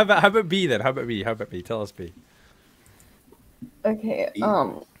 Okay, how about B then? How about B? Tell us B. Okay.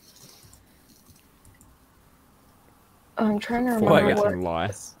 I'm trying to Well, I remember. got to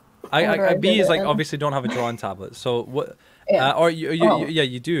lie. Order B did is it like in. obviously don't have a drawing tablet. So what? Yeah. Or you Oh. yeah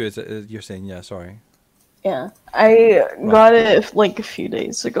you do. Is you're saying yeah? Sorry. Yeah, I got it like a few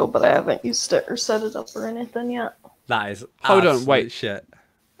days ago, but I haven't used it or set it up or anything yet. That is Hold on, absolute wait. shit.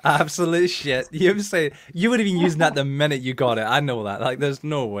 Absolute shit. You say you would have been using that the minute you got it. I know that. Like, there's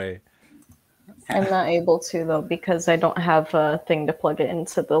no way. I'm not able to though because I don't have a thing to plug it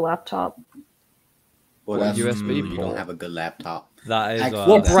into the laptop. Well, What, that's USB you don't port? have a good laptop. That is. What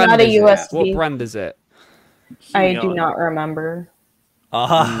What It's brand not a is it? USB. What brand is it? I do not remember.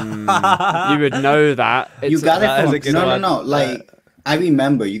 Ah. You would know that. You It's- got that is a it good from one. no. Like I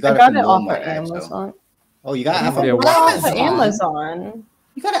remember, you got I it got from it off of Walmart. Axel. Amazon. Oh, you got it Yeah, off of what- Off of Amazon. Amazon.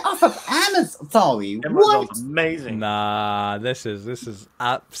 You got it off of Amazon. Sorry, what? Amazon's amazing. Nah, this is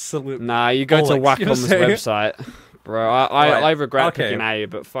absolute. Nah, you go to Alex, you're Wacom's saying- website, bro. I Right, regret okay. picking A,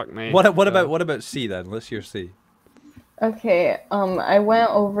 but fuck me. What about C then? Let's hear C. Okay, I went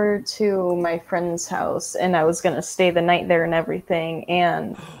over to my friend's house and I was gonna stay the night there and everything,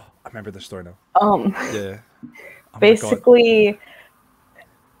 and I remember the story now. Yeah. Oh my God. basically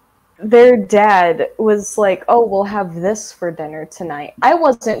their dad was like, "Oh, we'll have this for dinner tonight." I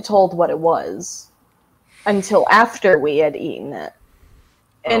wasn't told what it was until after we had eaten it.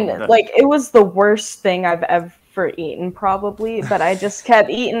 And Oh, like it was the worst thing I've ever eaten probably, but I just kept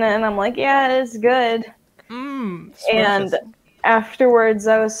eating it and I'm like, "Yeah, it's good." And afterwards,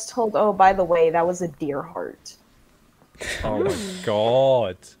 I was told, "Oh, by the way, that was a deer heart." Oh my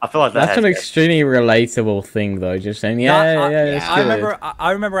god. I feel like That's that an extremely relatable thing, though. Just saying, yeah, it's I good. remember.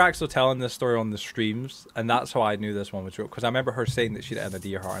 I remember Axel telling this story on the streams, and that's how I knew this one was true. Because I remember her saying that she'd had a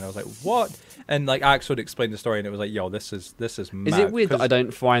deer heart, and I was like, "What?" And like Axel would explain the story, and it was like, "Yo, this is mad." Is it weird that 'Cause I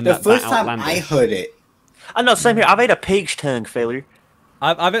don't find The that first that time outlandish? I heard it, I know, same here. I've ate a pig's tongue, failure.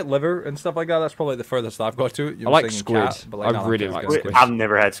 I've had liver and stuff like that. That's probably the furthest I've got to it. You I were like saying squid. cat, but, I no, really I'm like good. squid. I've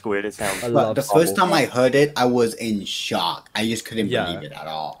never had squid. It sounds. I but love the first awful. time I heard it, I was in shock. I just couldn't Yeah. believe it at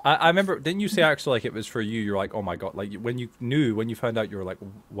all. I remember. Didn't you say Axel like it was for you? You're like, oh my god! Like when you found out, you were like,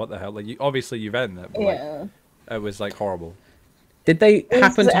 what the hell? Like obviously you've ended it. But, like, Yeah. it was like horrible. Did they was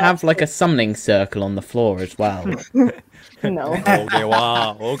happen to have actually- like a summoning circle on the floor as well? No. Okay,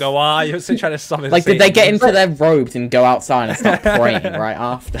 wow. You're still trying to summon. Like, did they Satan. get into their robes and go outside and start praying right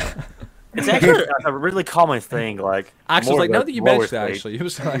after? It's actually a really common thing. Like Axel's more like, of now the that you lower mentioned it, stage. actually, he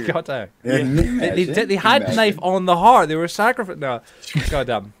was like, god damn. Imagine, They had the imagine. knife on the heart. They were sacrificing. No, god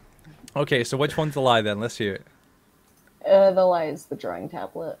damn. Okay, so which one's the lie then? Let's hear it. The lie is the drawing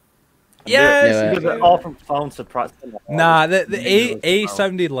tablet. Yes. Yeah. Because they're all from phone surprise. Nah, the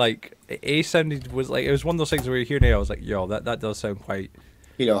A70 like A70 was like it was one of those things where you hear now. I was like, yo, that does sound quite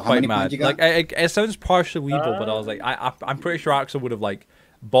How quite many mad. points you got? Like it sounds partially evil, but I was like, I'm pretty sure Axel would have like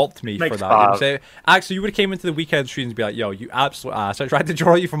balked me for Makes that. You know what I'm five. saying? Axel, you would have came into the weekend streams and be like, yo, you absolute ass. I tried to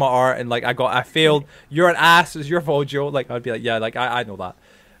draw you from my art and like I failed. You're an ass. It's your fault, Joe. Like I'd be like, yeah, like I know that.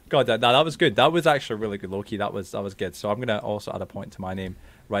 God, that was good. That was actually really good, Loki. That was good. So I'm gonna also add a point to my name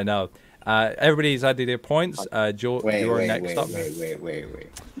right now. Everybody's added their points. Joe, you're next up. Wait.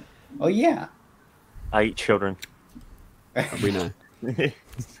 Oh yeah. I eat children. We know.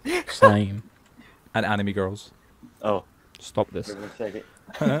 Same. And anime girls. Oh, Stop this. wait 1 second.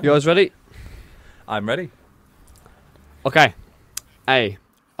 You guys ready? I'm ready. Okay. A.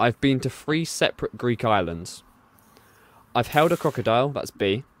 I've been to 3 separate Greek islands. I've held a crocodile, that's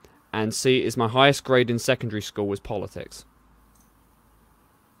B. And C is my highest grade in secondary school was politics.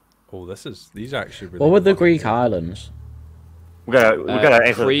 Oh, these are actually really What were good the ones. Greek islands? We gotta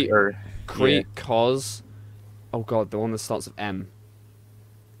answer. Crete, or- Crete, Kos. Oh god, the one that starts with M.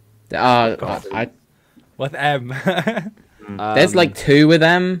 With M. There's like 2 with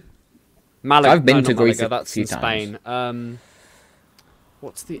them. Malaga. I've been no, to not Greece Malaga, a that's few in Spain.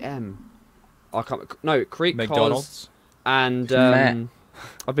 What's the M? I can't. No, Crete, Kos, McDonald's. and Meh.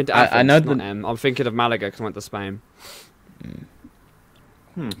 I've been to I Athens. know not the- M. I'm thinking of Malaga because I went to Spain.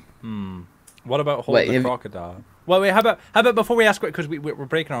 What about hold Wait, the if- crocodile? Well, wait. How about before we ask it because we're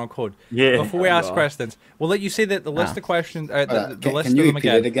breaking our own code. Yeah. Before we ask questions, we'll let you say that the list of questions, the list Can you of them repeat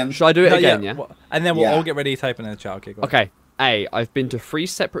again. it again? Should I do it No, again? yeah, Yeah. and then we'll Yeah. all get ready to type in the chat. Okay, go. Okay. A. I've been to 3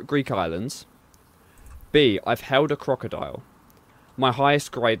 separate Greek islands. B. I've held a crocodile. My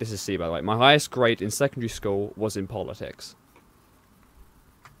highest grade. This is C, by the way. My highest grade in secondary school was in politics.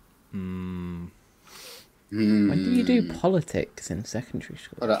 When do you do politics in secondary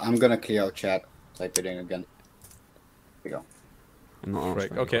school? Hold on, I'm gonna clear out chat. Type it in again. Here we go. I'm not Right,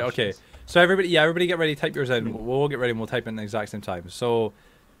 answering okay. questions. So everybody get ready. Type yours in. We'll get ready and we'll type in at the exact same time. So,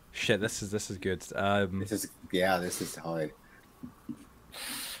 shit, this is good. This is hard.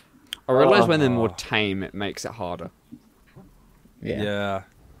 I realise when they're more tame, it makes it harder. Yeah.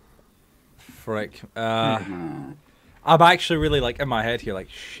 Frick. I'm actually really like in my head here, like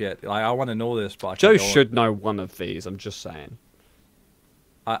shit. Like I want to know this, but I Joe don't. should know one of these. I'm just saying.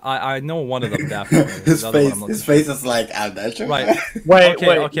 I know one of them definitely. His The other one face, I'm not his too sure. face is like, I'm not sure. Right. Wait, Okay,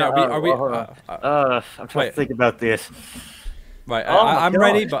 wait. okay. no, Are we? hold on. I'm trying wait. to think about this. Right. Oh my I'm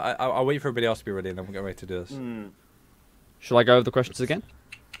ready, gosh. but I'll wait for everybody else to be ready, and then we'll get ready to do this. Shall I go over the questions again?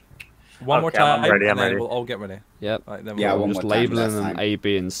 One more Okay, time, I'm ready, and I'm then ready. we'll all get ready. Yep. Right, then Yeah, we'll I'm one just more time, labeling last them time. A,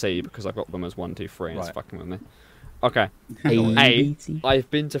 B, and C because I've got them as 1, 2, 3, and it's Right. fucking with me. Okay. A, A. B, C. I've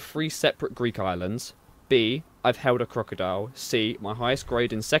been to 3 separate Greek islands. B. I've held a crocodile. C. My highest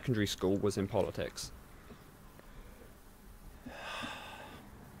grade in secondary school was in politics.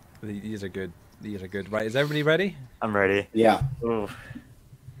 These are good. These are good. Right, is everybody ready? I'm ready. Yeah. Ooh.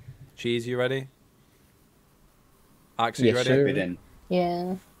 Cheese, you ready? Axel, Yes, you ready? sir. Type it in.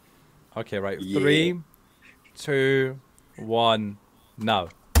 Yeah. Okay, right. Yeah. 3, 2, 1, now.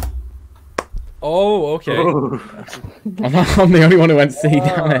 Oh, okay. I'm the only one who went C,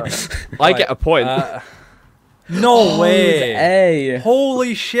 damn it. I get a point. No way. A.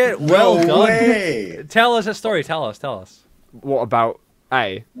 Holy shit. Well No done. way. Tell us a story. Tell us. What about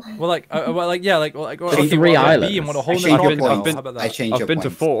A? Well, yeah, like Three what about islands. B and what a I whole changed nother your been- crocodile? I've been- How about I that? changed I've your been to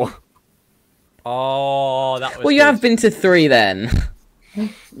points. 4. Oh, that was Well, you good. have been to 3 then.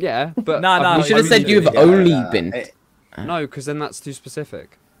 Yeah, but Nah, nah, You should have said I you've mean, only Yeah, been. No, because then that's too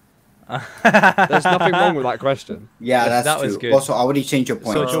specific. There's nothing wrong with that question. Yeah, That that's was true. good. Also, I already changed your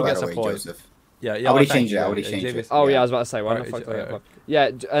point. So Joe by gets the a way, point. Joseph. Yeah, I already thank changed it. you. I already changed Xavier- it. Oh yeah, Yeah. I was about to say. Why Right, the fuck did I uh, get one?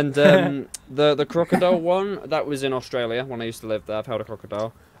 Yeah, and the crocodile one that was in Australia when I used to live there. I've held a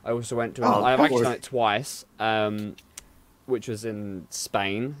crocodile. I also went to. Oh, I've of actually course. done it twice. Which was in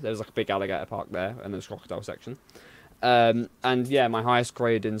Spain. There was like a big alligator park there, and there's a crocodile section. And yeah, my highest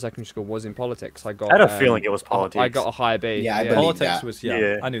grade in secondary school was in politics. I got. I had a feeling it was politics. I got a high B. Yeah, I believe Politics that. was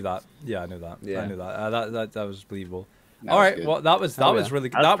Yeah. I knew that. Yeah, I knew that. Yeah. I knew that. That was believable. That All was right, good. well that was Oh, was yeah. really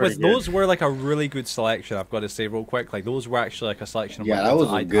good. That's That was pretty good. those were like a really good selection. I've got to say real quick, like those were actually like a selection of Yeah, like, that ones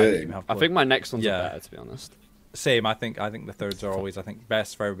was I good. didn't even have I to think my next ones Yeah. are better, to be honest. same. I think the thirds are always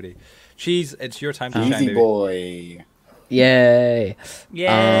best for everybody. Cheese, it's your time to shine, Easy baby. boy. Yay.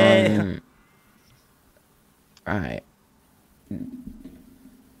 Yay! Right.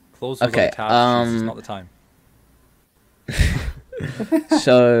 Close those Okay, other tabs. Cheese, it's not the time.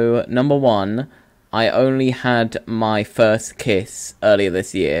 So, number 1, I only had my first kiss earlier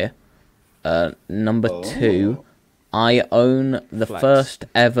this year. Number Oh. 2, I own the Flex. first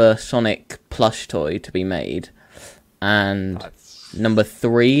ever Sonic plush toy to be made. And That's number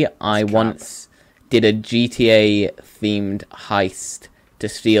 3, I cap. once did a GTA themed heist to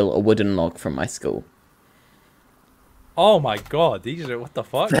steal a wooden log from my school. Oh my god, these are what the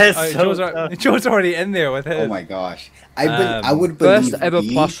fuck? That's so Joe's already in there with his. Oh my gosh. I Um, would believe first ever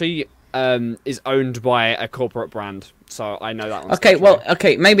me. plushie is owned by a corporate brand, so I know that one. Okay, well,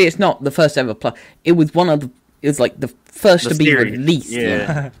 okay, maybe it's not the first ever plush. It was one of the. It was like the first The to be series, released. you know?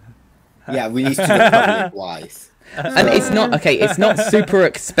 yeah. Yeah, released to the public wise. And it's not okay. It's not super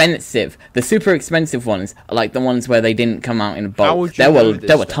expensive. The super expensive ones are like the ones where they didn't come out in a How bulk. would you There know were this,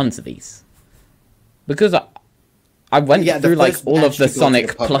 then? tons of these because I went Yeah, the through like first all of batch to the go to Sonic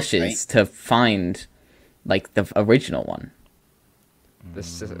the public, plushes right? to find like the original one.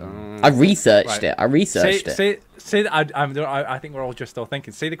 This is, I researched Right. it. I researched it. Say that. I think we're all just still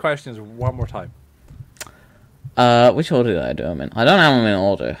thinking. Say the questions one more time. Which order did I do them in? I don't have them in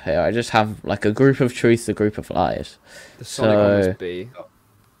order here. I just have like a group of truths, a group of lies. the Sonic one So- was B.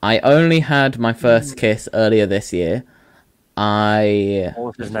 I only had my first kiss earlier this year. I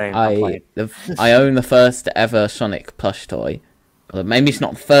What was his name? I'm playing. I own the first ever Sonic plush toy. Well, maybe it's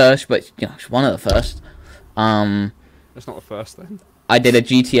not the first, but you know, it's one of the first. That's not the first thing. I did a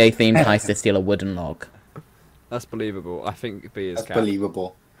GTA themed heist to steal a wooden log. That's believable. I think B is That's cap.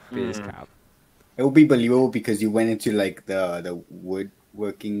 believable. B is cap. It will be believable because you went into like the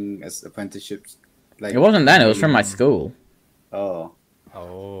woodworking as apprenticeships. Like It wasn't then. It was from my school. Oh,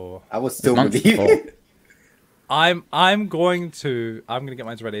 Oh, I would still Months believe before. it. I'm going to get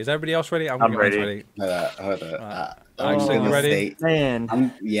mine ready. Is everybody else ready? I'm gonna get ready. mine ready. Hold on. Axel, I'm you gonna ready? say- Man.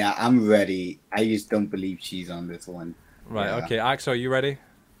 I'm ready. I just don't believe she's on this one. Right. Yeah. Okay. Axel, are you ready?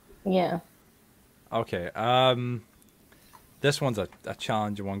 Yeah. Okay. This one's a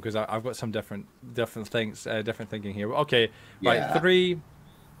challenging one because I've got some different things, different thinking here. Okay. Right. Yeah. 3,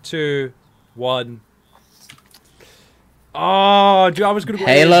 2, 1. Oh, dude, I was gonna go A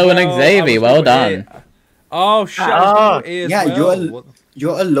Halo as and well. Xavier, I was well gonna go A. done. Oh shit! I was gonna go A as Yeah, well.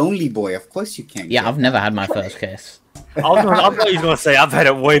 you're a lonely boy. Of course you can. Yeah, get I've never had my first kiss. I thought he was gonna say I've had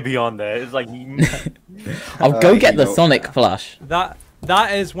it way beyond that. It's like I'll go get the you know- Sonic plush.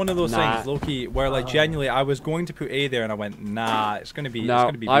 That is one of those Nah. things, Loki, where like genuinely I was going to put A there and I went, nah, it's gonna be. it's No,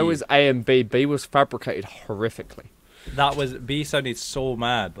 gonna be B. I was A and B. B was fabricated horrifically. That was B sounded so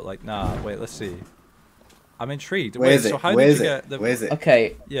mad, but like, nah. Wait, let's see. I'm intrigued. Where Wait, is it? so how Where did is you it? get the? Where is it?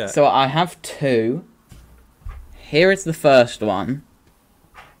 Okay, Yeah. so I have 2. Here is the first one.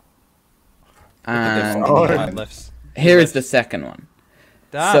 And Oh, Time lifts. here is the second one.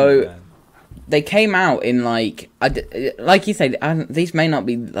 Damn, So- man. They came out in like like you said, these may not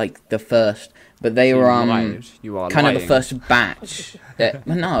be like the first, but they were You are kind lying. of the first batch.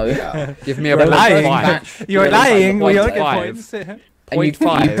 No, Yeah. Give me a They were point the five. batch. You're Yeah, lying. like We point don't get five. points. And Point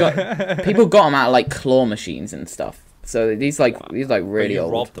five. got people got them out of like claw machines and stuff. So these really you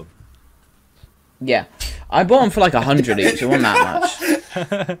old. robbed them. Yeah, I bought them for like 100 each. It wasn't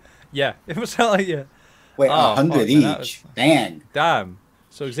that much. Yeah, it was like yeah. Wait, Oh, 100 fuck, man, that each. Dang. Damn.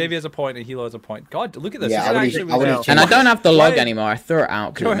 So Xavier has a point and Hilo has a point. God, look at this. Yeah, This I would've- actually I would've was- And I don't have the log Why- anymore. I threw it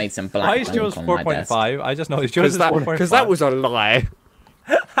out because it made some black Why is ink Joe's on my desk. 4.5? I just know it's Joe's Because that was a lie.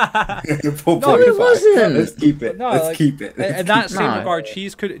 4.5. it wasn't. Let's keep it. No, Let's like- keep it. In that same No. regard,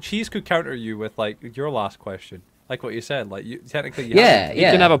 Cheese could counter you with like your last question, like what you said. Like you technically, you Yeah, You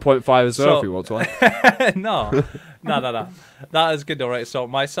yeah. can have a point five as well So- if you want to. have no. That is good though, right? So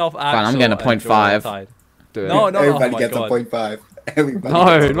myself, Axel, I'm getting a and point Joel are five. tied. Do it. No, no, Everybody oh my gets God. a 0.5. Everybody No,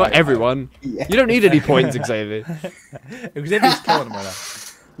 gets it not right. everyone. Yeah, You don't need any points, Xavier. Xavier's killing him right now.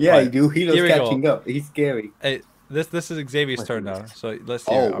 yeah, Right. you do. Helo's Here we go. catching up. He's scary. Hey, this is Xavier's turn now. So let's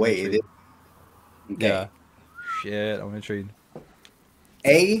see. Oh I'm wait, it intrigued. is. Okay. Yeah. Shit, I'm intrigued.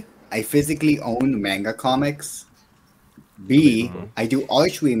 A, I physically own manga comics. B, Mm-hmm. I do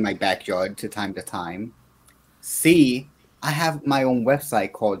archery in my backyard to time. C, I have my own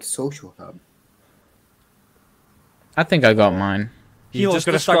website called Social Hub. I think I got mine. You Hilo's just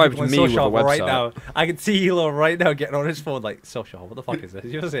gonna start described Googling me with social a hub right website. now. I can see Hilo right now getting on his phone like social hub. What the fuck is this?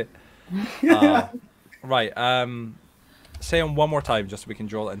 You see it? Right. Say them one more time just so we can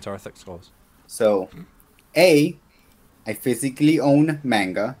draw it into our thick scrolls. So, A, I physically own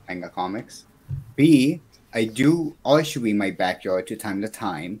manga comics. B, I do archery in my backyard to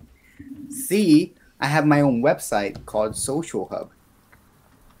time. C, I have my own website called Social Hub.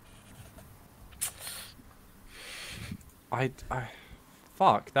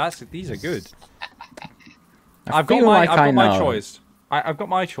 Fuck. These are good. I I've got feel my like I've I got my know. choice. I've got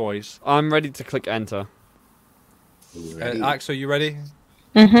my choice. I'm ready to click enter. Ready? Axel, you ready?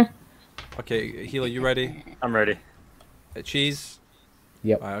 Mm-hmm. Okay, Hilo, you ready? I'm ready. Cheese.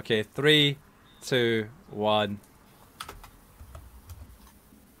 Yep. Okay, 3, 2, 1.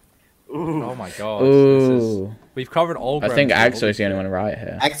 Ooh. Oh my god. This is, Ooh. we've covered all I ground think here. Axel Holy is the only shit. one right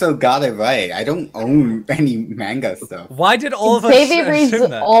here. Axel got it right. I don't own any manga stuff. Why did all of us Xavier reads assume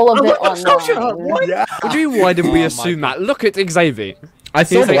that? all of it online. Yeah, What do you mean, why did Oh we my assume God. that? Look at Xavier. I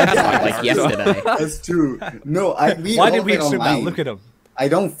saw He's the like, website like yesterday. that's true. No, I read Why all did of we it assume online. that? Look at him. I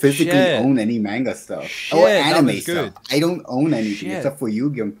don't physically Shit. own any manga stuff Shit, or that anime was good. stuff. I don't own anything Shit. except for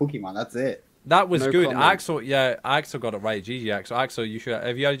Yu-Gi-Oh and Pokemon. That's it. That was No good. comment. Axel, yeah, Axel got it right. GG, Axel. Axel, you should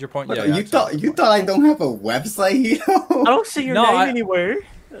have you added your point? But Yeah, you Axel. thought I don't have a website, you know? I don't see your No, name I- anywhere.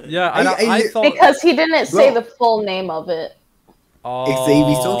 Yeah, and I- I thought Because he didn't say Bro. the full name of it. It's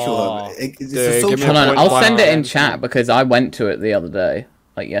AV Social Hub. Oh. It's Dude, a give me social a Hold on, point I'll by send it in hand. chat because I went to it the other day,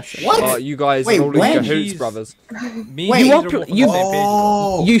 like yesterday. What? Oh, you guys Wait, are all when? in cahoots, Jeez. brothers. Me Wait, and you Jeez up- are both on the you- same page.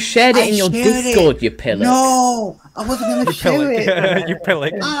 Oh, You shared it I in your shared it. Discord, you pillock. No, I wasn't gonna share it. Pillick. You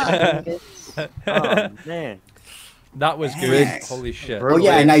pillick. Ah. Oh man. That was good. Yes. Holy shit. Oh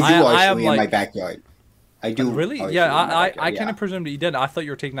yeah, and I do I am archery in my like- backyard. I do. Really? archery Yeah, in my I backyard, kind yeah. of presumed that you did. I thought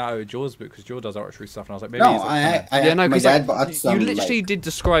you were taking that out of Joe's book because Joe does archery stuff, and I was like, maybe No, he's like, I Yeah, no, my because dad bought some. you literally like, did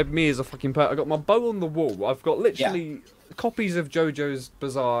describe me as a fucking I got my bow on the wall. I've got literally copies of JoJo's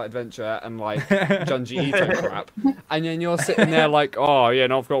Bizarre Adventure and like Junji Ito crap, and then you're sitting there like, oh yeah,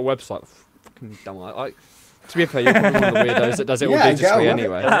 no, I've got a website. Fucking dumb. Like, to be fair, you're probably one of the weirdos that does it all Yeah, I got digitally one.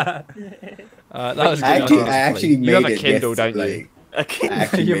 anyway. that was good. I actually made You have a it Kindle, don't you? yesterday. Okay. I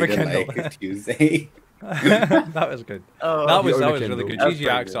actually You have made a it Kindle. like Tuesday. that was good. Oh, That was own a really Kindle. good. That was GG pretty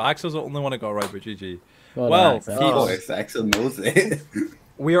Axel. good. Axel's the only one that got right, but GG. Well Well, done, Axel. Oh. Oh, it's Axel knows it.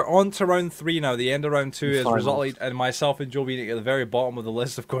 We are on to round 3 now. The end of round 2 is Finals. resulted in myself and Joe being at the very bottom of the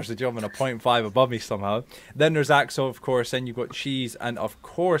list. Of course, the gentleman a 0.5 above me somehow. Then there's Axel, of course. Then you've got Cheese, and of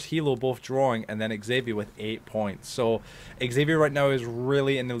course Hilo both drawing, and then Xavier with 8 points. So Xavier right now is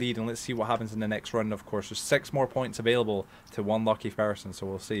really in the lead, and let's see what happens in the next round. Of course, there's 6 more points available to one lucky person, so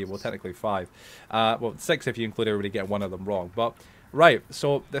we'll see. Well, technically 5. Well, 6 if you include everybody getting one of them wrong, but. Right,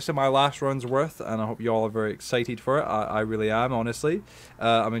 so this is my last round's worth, and I hope you all are very excited for it. I really am, honestly.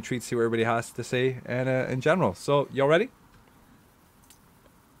 I'm intrigued to see what everybody has to say in general. So, y'all ready?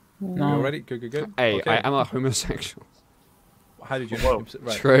 No. Y'all ready? Good, good, good. Hey, Okay. I am a homosexual. How did you Whoa. know?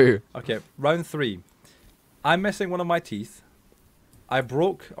 Right. True. Okay, round 3. I'm missing one of my teeth. I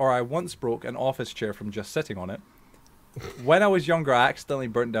once broke an office chair from just sitting on it. When I was younger, I accidentally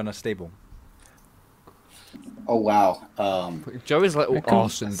burnt down a stable. Oh wow. Joe is little I can-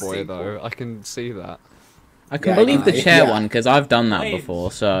 arson boy though. I can see that. I can Yeah, believe the yeah. chair Yeah. one because I've done that Hey.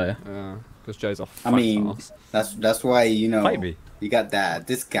 before. So Because Joe's a I fuck mean, ass. that's why Fight me. you got that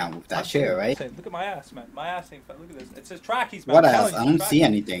discount with that share, right? Look at my ass, man. My ass ain't fat. Look at this. It says trackies, man. What I'm else? telling I you, don't see trackies.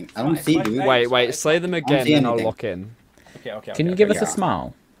 anything. I don't It's see, my dude. face. Wait, say them again see and I'll anything. lock in. Okay. can you give us yeah. a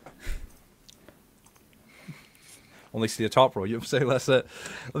smile? Only see the top row. You say that's it.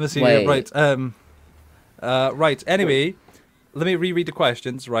 Let me see. Wait. Right. Right. Anyway, let me reread the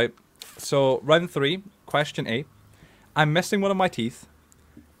questions. Right. So round 3, question A. I'm missing one of my teeth.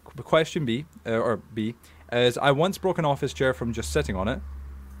 Question B is I once broke an office chair from just sitting on it.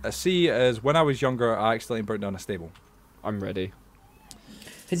 C is when I was younger, I accidentally burnt down a stable. I'm ready.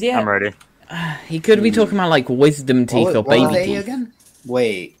 Because yeah, I'm ready. he could be talking about like wisdom teeth or What was baby A teeth. again?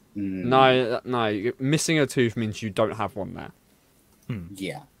 Wait. No, missing a tooth means you don't have one there.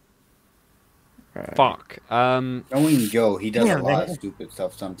 Yeah. Fuck. Knowing Joe, he does a Damn, lot of man. stupid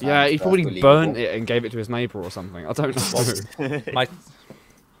stuff sometimes. Yeah, he That's probably believable. burnt it and gave it to his neighbor or something. I don't know. My.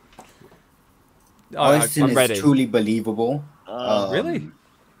 Oh, Austin I'm is ready. truly believable. Really?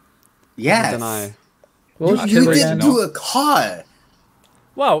 Yes. I don't know. What was You two did again? to a car.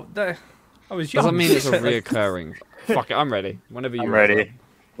 Well, I was young. Doesn't mean it's a reoccurring. Fuck it, I'm ready. Whenever you're I'm ready.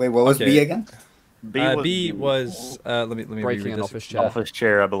 Wait, what was Okay. B again? B was let me Breaking reread an this. office chair. Office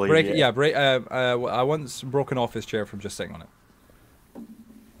chair, I believe. I once broke an office chair from just sitting on it.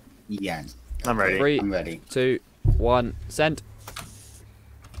 Yeah, I'm ready. 3, I'm ready. 2, 1, send.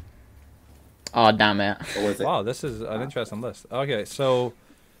 Oh, damn it. What was it? Wow, this is an interesting list. Okay, so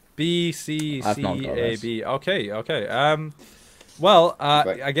B, C, I've C, not got A, this. B. Okay. Well,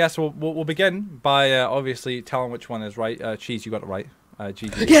 Right. I guess we'll begin by obviously telling which one is right. Cheese, you got it right.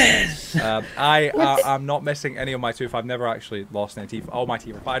 GG. Yes! I'm not missing any of my teeth. I've never actually lost any teeth. All my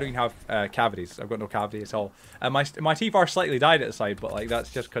teeth, but I don't even have cavities. I've got no cavities at all. My teeth are slightly dyed at the side, but like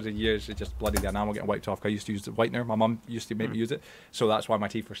that's just because of years. It's just bloody the enamel getting wiped off. I used to use the whitener. My mum used to make me use it, so that's why my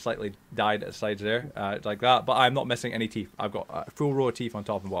teeth are slightly dyed at the sides there, like that. But I'm not missing any teeth. I've got a full row of teeth on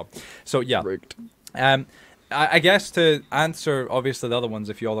top and bottom. So yeah. Rigged. I guess to answer obviously the other ones,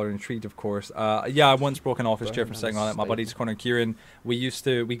 if you all are intrigued, of course. Yeah, I once broke an office chair from sitting on it. My buddies Connor and Kieran, we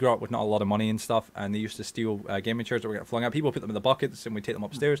grew up with not a lot of money and stuff, and they used to steal gaming chairs that were getting flung out. People put them in the buckets, and we take them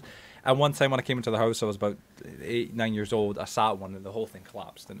upstairs. And one time when I came into the house, I was about 8, 9 years old. I sat on one, and the whole thing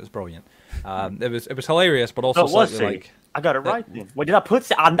collapsed, and it was brilliant. It was hilarious, but also Oh, it was slightly C. like I got it right then. Wait, did I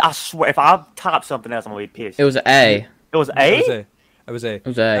put? I swear, if I type something else, I'm gonna be pissed. It was A. It was it A. was a. It was a. It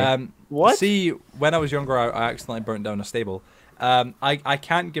was A. What? See, when I was younger, I accidentally burnt down a stable. I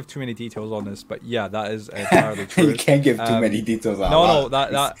can't give too many details on this, but yeah, that is entirely true. You can't give too many details on No,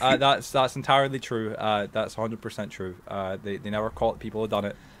 that. that's entirely true. That's 100% true. They never caught people who done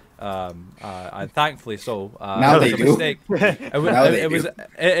it. And thankfully so. Now it they was a do. mistake. Now they do.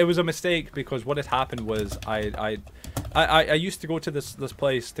 It was a mistake because what had happened was I used to go to this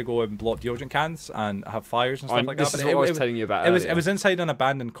place to go and blow up deodorant cans and have fires and stuff like This that. is but what I was telling you about It was earlier. inside an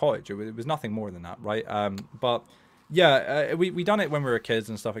abandoned cottage. It was nothing more than that, right? But yeah, we done it when we were kids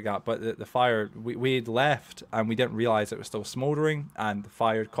and stuff like that. But the fire, we'd left and we didn't realize it was still smoldering, and the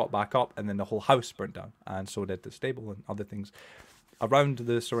fire caught back up, and then the whole house burnt down, and so did the stable and other things around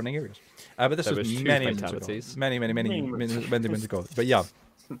the surrounding areas. But this There was was 2 many moons ago. fatalities. Many moons ago. But yeah.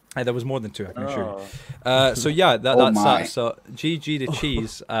 There was more than 2, I can assure you. Oh. So yeah, Oh that's my. that. So GG to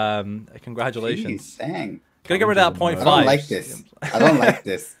cheese. Jeez, Congratulations. dang. Gotta get rid of that point I 5. don't like this. I don't like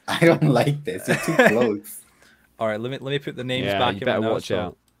this. I don't like this. It's too close. All right, let me put the names Yeah, back you in better my notes, watch so-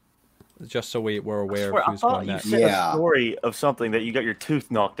 out. just so we're aware Swear, of I who's thought going you next. said Yeah. a story of something that you got your tooth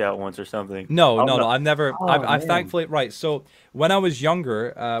knocked out once or something. No, Oh, no, I've never. Oh, I've man. thankfully right. So when I was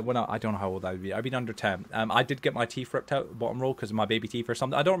younger, I don't know how old I would be. I'd been under 10. I did get my teeth ripped out bottom row because of my baby teeth or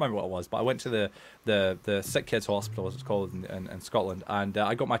something. I don't remember what it was, but I went to the sick kids hospital, as it's called in Scotland, and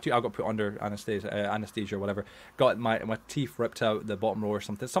I got put under anesthesia or whatever. Got my teeth ripped out the bottom row or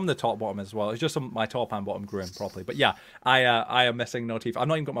something. Some of the top bottom as well. It's just my top and bottom grew in properly. But yeah, I am missing no teeth. I've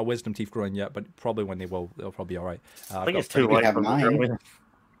not even got my wisdom teeth growing yet, but probably when they'll probably be all right. I think it's too late. have for mine. me.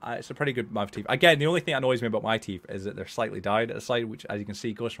 It's a pretty good amount of teeth. Again, the only thing that annoys me about my teeth is that they're slightly dyed at the side, which, as you can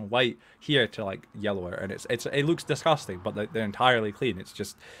see, goes from white here to like yellower, and it looks disgusting, but they're entirely clean. It's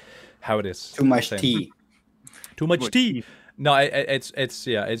just how it is. Too much Same. tea. Too much much tea. teeth. No, it's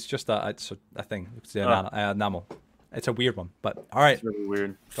just it's a thing. It's the enamel. It's a weird one, but all right. It's really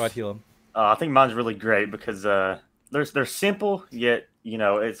weird. Go ahead, heal him. I think mine's really great because they're simple yet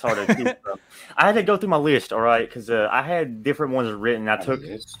it's hard to choose from. I had to go through my list, all right, because I had different ones written. I took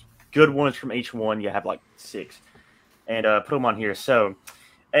good ones from each one. You have like 6, and put them on here. So,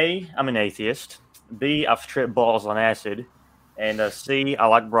 A, I'm an atheist. B, I've tripped balls on acid, and C, I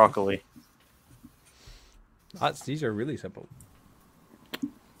like broccoli. These are really simple.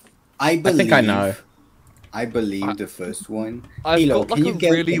 I believe. think I know. I believe the first one. I've Hilo, got can like you a get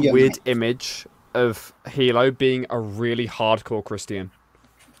really your weird mic? image of Hilo being a really hardcore Christian.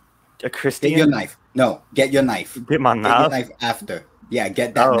 A Christian? Get your knife. No, get your knife. Get my Get your knife? knife after. Yeah,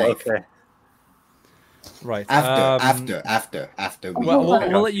 get that Oh, knife. okay. Right. After. We Well, Okay.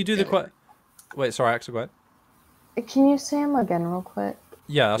 we'll let you do the Wait, sorry, Axel, go ahead. Can you say them again real quick?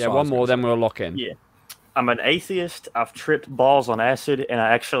 Yeah, that's Yeah, what I one was more, gonna then we'll lock in. Yeah. I'm an atheist. I've tripped balls on acid, and I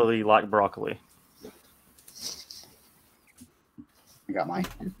actually like broccoli. I got mine.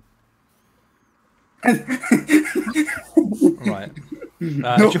 say. Right.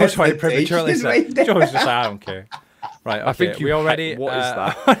 Joe's right prematurely Hesitation said. right there. Joe's just like, I don't care. Right, okay, I think you we already. what is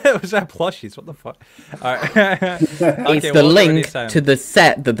that? It was that plushies. What the fuck? All right. It's Okay, the what was already link saying? to the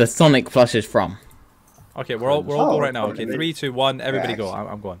set that the Sonic plush is from. Okay, we're all go right now. Okay, okay. 3, 2, 1. Everybody go. Yes.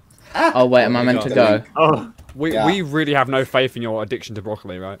 I'm going. Oh wait, am I meant to go? Oh, Yeah. We really have no faith in your addiction to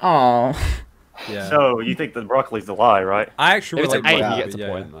broccoli, right? Oh, Yeah. so you think the broccoli's the lie, right? I actually If it's really an like 8, broccoli, he gets a yeah.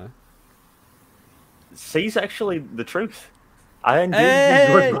 point though. C's actually the truth. I enjoy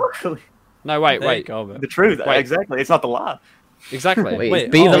Hey! broccoli. No, wait, There you wait. go, man. The truth, Wait. exactly. It's not the lie. Exactly.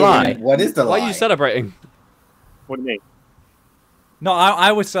 wait, be the oh, lie. What is the Why lie? are you celebrating? What do you mean? No,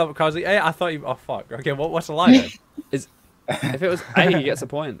 I was because hey, I thought you. Oh fuck. Okay, what's the lie then? If it was A, he gets a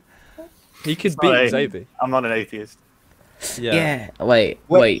point. He could not A. beat Xavier. I'm not an atheist. Yeah. Wait.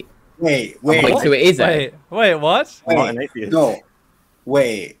 Wait, Wait, Wait, so it is A. Wait, what? I'm not an atheist. no.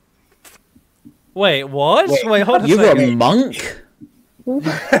 Wait. Wait, what? Wait. Wait, hold on a You were second. a monk?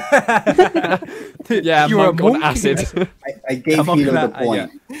 Yeah, You were a monk on monk? acid. I gave I'm not Hilo the gonna-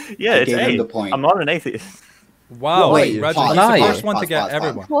 point. Yeah, I it's gave him A. the point. I'm not an atheist. Wow, Wait, Reggie, pause, he's pause, the first one to pause, get pause,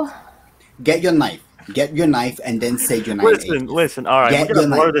 everyone. Well, Get your knife. Get your knife and then say your knife. Listen. All right, Get we're gonna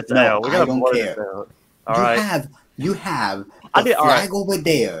your blur knife. this No, out. We're I gonna don't blur care. this out. All right. You have I the did- all right. flag over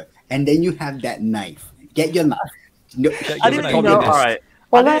there, and then you have that knife. Get your knife. No, Get I your didn't knife. know. Copy All this. right.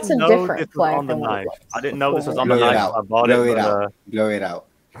 well, I that's a didn't know different this was flag on the than what knife. it was I didn't know this was on the Blow it knife. out. I bought Blow it. it But, out. Blow it out.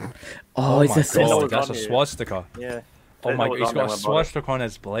 Oh, Oh it's my a God. sword. god, that's a on here. swastika. yeah. Oh I didn't my know god, it was he's on there got a when I bought it. swastika on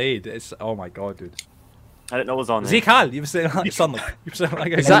his blade. It's oh my god, dude. I didn't know it was on there. Zekal, you sound like something. You sound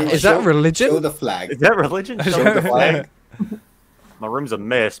like a Is that Show- religion? Show the flag. Is that religion? Show Show the the flag. My room's a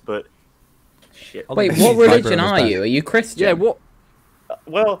mess, but shit. I'll Wait, leave what the religion vibrator are back. you? Are you Christian? Yeah, what?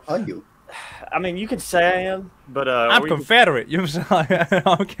 Well, Are you? I mean, you can say I am, but I'm or you can- Confederate. You sound like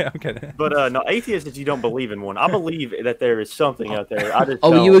okay. But no, atheist is you don't believe in one. I believe that there is something out there. I just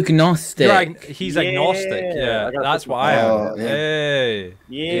Oh, don't. you agnostic. He's Yeah, agnostic. I Yeah, gotta that's put what I am. Oh, yeah. Hey.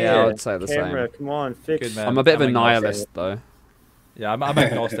 Yeah, I would say the camera, same. come on, fix. Good man. I'm a bit of a I'm agnostic. nihilist, though. Yeah, I'm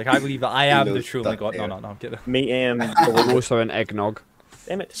agnostic. I believe that I am the Hilo's true only stuck God. No, there. no, I'm kidding. Me and I'm also an eggnog.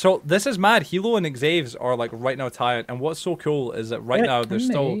 damn it. So this is mad. Hilo and Xaves are like right now tied, and what's so cool is that right Yeah, now there's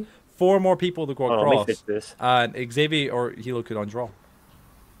me. still 4 more people to go Hold on, let me across, fix this. and Xavier or Hilo could undraw.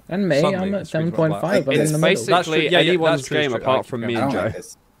 And me, Suddenly, I'm at it swings 7.5. back. I'm in It's the middle. That's true. basically Yeah, yeah, anyone's that's true, game it's true. apart I from keep me I and don't like Joe.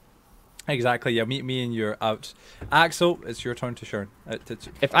 this. Exactly. Yeah, me and you're out. Axel, it's your turn to shine.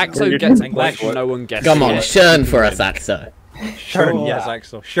 If Axo you're gets doing English, what? no one gets Come on, it. churn for us, Axo. Shern, yes,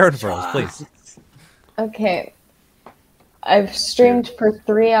 Axel. Shern for us, please. okay. I've streamed for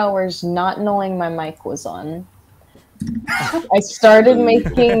 3 hours not knowing my mic was on. I started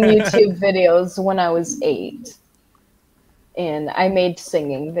making YouTube videos when I was 8. And I made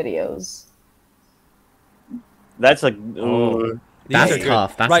singing videos. That's like, Oh. ooh. These That's are good.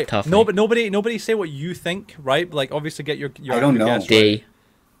 tough. That's right. tough. No, but nobody say what you think, right? Like, obviously, get your I don't your know. guess right. D.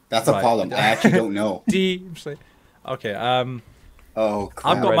 That's a Right. problem. I actually don't know. D. Say- Okay. Oh,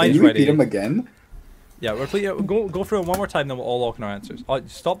 crap. I've got Can mine you ready. repeat them again? Yeah, go through it one more time, then we'll all lock in our answers. Oh,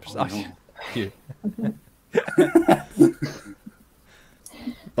 stop. Oh, no. You.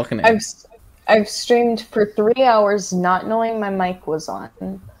 Fucking A. I've streamed for 3 hours not knowing my mic was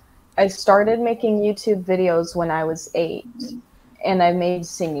on. I started making YouTube videos when I was 8. And I made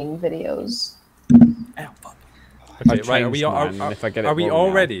singing videos. Okay, I've right. Are we changed all, mine, if I get it are we wrong all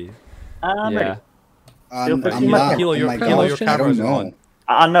now. ready? I'm ready. Yeah. Still I'm 15 not. minutes. Kilo, Oh your- my Kilo, your gosh, I don't camera's know. on.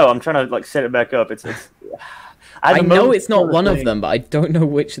 I know. I'm trying to like set it back up. It's. I had to know move it's not the one of thing. them, but I don't know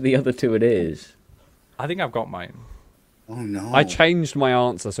which of the other two it is. I think I've got mine. Oh no. I changed my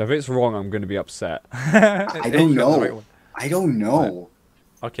answer, so if it's wrong, I'm going to be upset. I don't know. I don't know.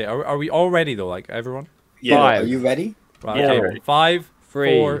 Okay, are we all ready though? Like everyone? Yeah. Five. Are you ready? Right, Yeah, okay. ready. 5,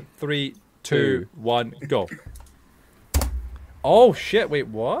 Three, 4, 3, 2, 1, go. Oh shit! Wait,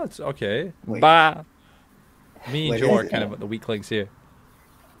 what? Okay, Wait. Bah. me and Wait, Joe are is it? kind of the weak links here.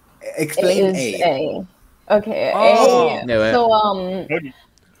 Explain It is A. A. Okay, Oh. A. No, So,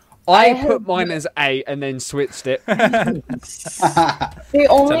 I I put have- mine as A and then switched it. the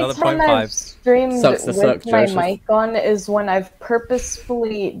only another time 0.5. I've streamed Sucks to with suck, my Joseph. mic on is when I've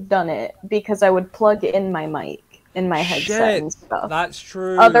purposefully done it because I would plug in my mic in my headset Shit, and stuff. That's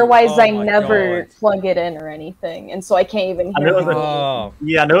true. Otherwise, Oh I my never God. plug it in or anything, and so I can't even I hear know it was my Oh,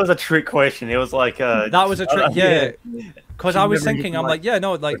 Yeah, I know it was a trick question. It was like that was a trick. Yeah, because I was Remember you thinking, can, I'm like, yeah,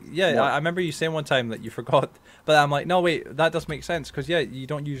 no, like, yeah, Yeah. I remember you saying one time that you forgot, but I'm like, no, wait, that does make sense because yeah, you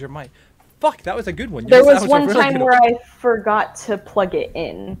don't use your mic. Fuck, that was a good one. There That was a one really time good where I forgot to plug it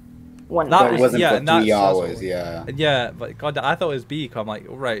in. One That But time. it wasn't yeah, for and that's 3 also- hours, yeah. Yeah, but God, I thought it was B. 'Cause I'm like,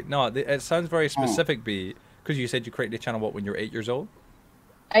 right, no, it sounds very specific B. Because you said you created a channel what when you're 8 years old.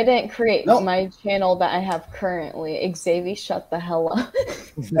 I didn't create No. my channel that I have currently. Xavier, shut the hell up.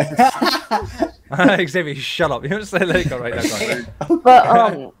 Xavier, shut up. You don't say let it go right now.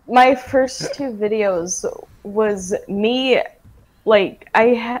 But my first two videos was me, like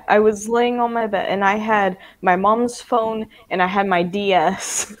I was laying on my bed and I had my mom's phone and I had my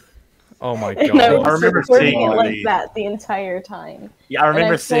DS. Oh my And I god. was I remember recording seeing it one of like these. that the entire time. Yeah, I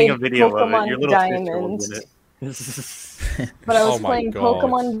remember seeing a played video of it. Pokemon Your little sister Diamond. was in it. But I was Oh my playing God.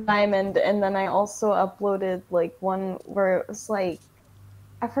 Pokemon Diamond, and then I also uploaded like one where it was like,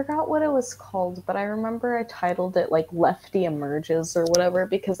 I forgot what it was called, but I remember I titled it like Lefty Emerges or whatever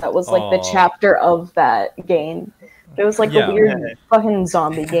because that was like the Aw. chapter of that game. It was like Yeah. a weird fucking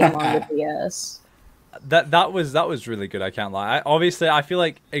zombie game on the DS. That was really good. I can't lie. Obviously, I feel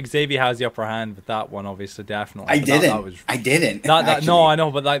like Xavier has the upper hand with that one. Obviously, definitely. I But didn't. That was I didn't. no, actually. I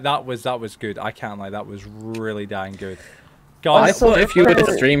know, but like that was good. I can't lie. That was really dang good. I Guys, thought if you were to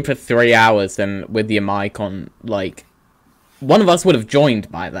for- stream for 3 hours, then with your mic on, like, one of us would have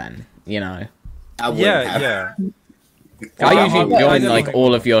joined by then, you know. I wouldn't yeah, have. yeah, I usually I join, never like, think-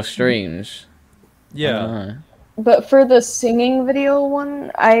 all of your streams. yeah. But for the singing video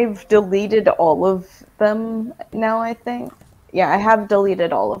one, I've deleted all of them now, I think. Yeah, I have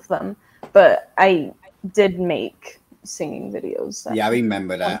deleted all of them. But I did make singing videos. Yeah, I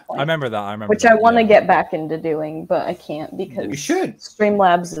remember that. I remember that. I remember. Which that, I want to yeah. get back into doing, but I can't You because should.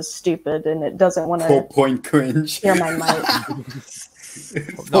 Streamlabs is stupid and it doesn't want to 4-point cringe. hear my mic.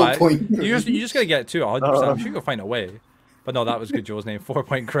 4-point You just gotta get it too. 100%. I'm sure you'll find a way. But no, that was good. Joel's name,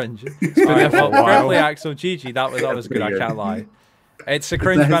 4-point cringe. Alright, well, fairly Axel, GG. That was good. I can't lie. It's the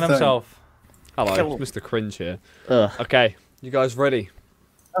cringe man Nice time. himself. Hello, it's Mr. Cringe here. Ugh. Okay, you guys ready?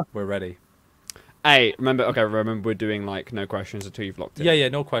 We're ready. A, remember we're doing like no questions until you've locked in. Yeah,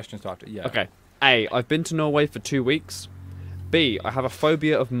 no questions after. Yeah. Okay. A, I've been to Norway for 2 weeks. B, I have a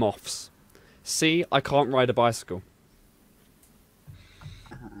phobia of moths. C, I can't ride a bicycle.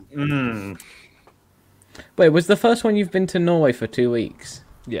 Wait, was the first one you've been to Norway for 2 weeks?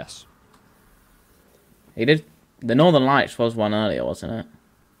 Yes. He did. The Northern Lights was one earlier, wasn't it?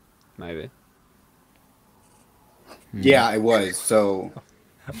 Maybe. Yeah, it was. So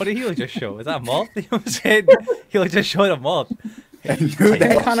What did he just show? Is that a moth? He just showed a moth. I knew I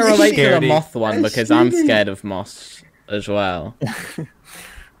that. kind of relate to the Scaredy. moth one because I'm scared of moths as well.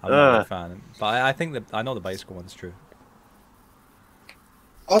 I'm not a fan, but I think that I know the bicycle one's true.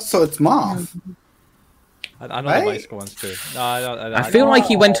 Also, it's moth. I know Right? the bicycle one's true. No, I feel like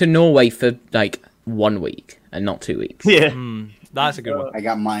he went to Norway for like 1 week and not 2 weeks. Yeah. that's a good one. I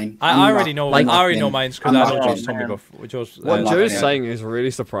got mine. I already know. like- I already know mine's because I'm I know locked Joe's in, told me man. before. Joe's, One What lock Joe's in. saying is really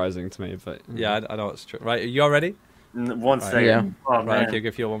surprising to me, but yeah, I know it's true. Right, you all ready? 1 second. Yeah. Oh, Right, man. okay,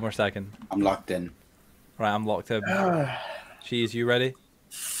 give you one more second. I'm locked in. Right, I'm locked in. Cheese, you ready?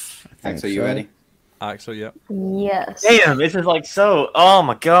 Axel, you ready? Axel, yeah. Yes. Damn, this is like so. Oh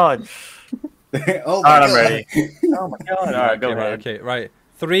my god. Oh All right, I'm God. ready. Oh my god. All right, go okay, ahead. right, okay, right.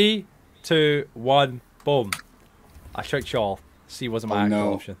 3, 2, 1, boom. I tricked y'all. C wasn't my Oh, actual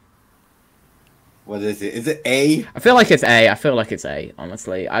no. option. What is it? Is it A? I feel like it's A. I feel like it's A,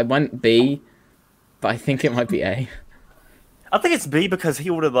 honestly. I went B, but I think it might be A. I think it's B because he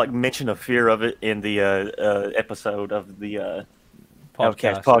would have like mentioned a fear of it in the episode of the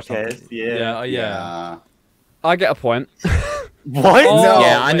Outcast or podcast. something. Yeah. Yeah. I get a point. What? Oh, No.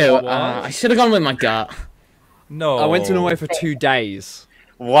 Yeah, I wait, knew. what? I should have gone with my gut. No. I went to Norway for 2 days.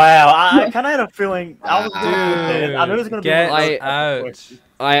 Wow. I kind of had a feeling. I was. Dude, I knew it was going to be. get one of those out. questions.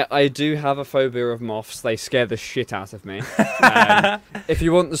 I do have a phobia of moths. They scare the shit out of me. If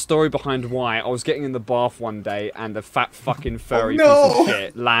you want the story behind why, I was getting in the bath one day and the fat fucking furry no. piece of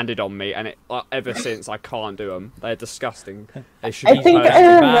shit landed on me, and ever since I can't do them. They're disgusting. They should I be think burned.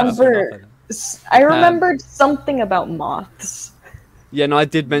 I Bad for remember. nothing. I remembered something about moths. Yeah, no, I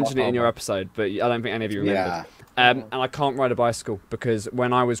did mention it in your episode, but I don't think any of you remembered. Yeah. And I can't ride a bicycle because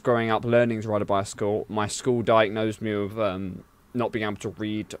when I was growing up learning to ride a bicycle, my school diagnosed me with not being able to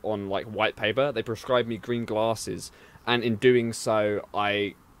read on like white paper. They prescribed me green glasses, and in doing so,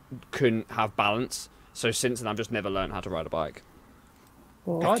 I couldn't have balance. So since then, I've just never learned how to ride a bike.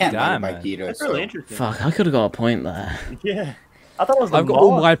 God Can't ride a damn, bike man. either. That's so- really interesting. Fuck, I could have got a point there. Yeah. I thought it was. I've got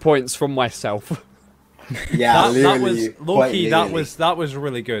all my points from myself. Yeah, That was literally. low quite key. That literally. was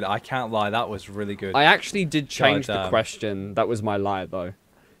really good. I can't lie. That was really good. I actually did change the damn. question. That was my lie, though.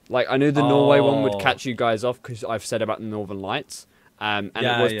 Like I knew the Norway one Oh. would catch you guys off because I've said about the Northern Lights, And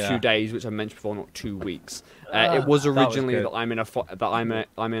Yeah, it was yeah. 2 days, which I mentioned before, not 2 weeks. Ah, It was that was originally good. that I'm in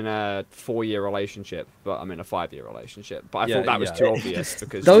a 4-year relationship, but I'm in a 5-year relationship. But I Yeah, thought that was yeah. too obvious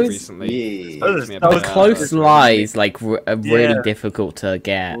because Those- recently. Yeah. Those- me those- about The Yeah. close lies like are really Yeah. difficult to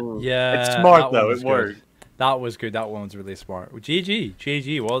get. Yeah, It's smart, that though, one was it good. worked. That was good. That one was really smart.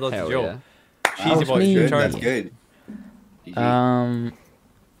 GG. Well done to Hell Joe. yeah. Cheesy was boys, me. your Good, turn. that's good. GG.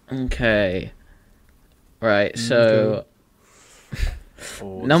 Okay. Right, so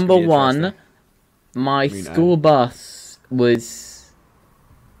Oh, this number could be one, interesting. my mean, school bus was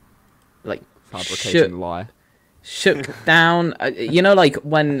like Fabricating lie. shook down. You know, like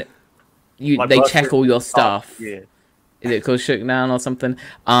when Like they buses check all your stuff. Yeah. Is it called shook down or something?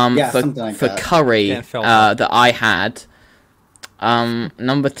 Yeah, for something like for that. curry Getting felt up. that I had.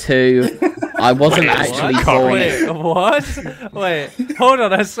 Number two, I wasn't actually born. Wait, what? Wait, hold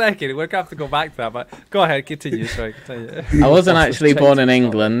on a second. We're gonna have to go back to that. But go ahead, continue. Sorry, continue. I wasn't actually born in Change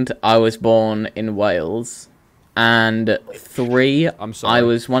England. I was born in Wales. And three, I'm sorry. I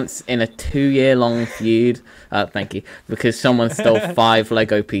was once in a 2-year-long feud. Thank you, because someone stole 5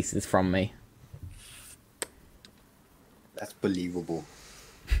 Lego pieces from me. That's believable.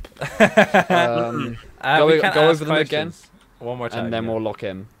 Um, We Go can't over ask them again? questions. One more time. and then yeah. we'll lock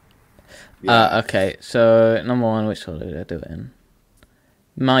in. Okay, so number one, which order did I do it in?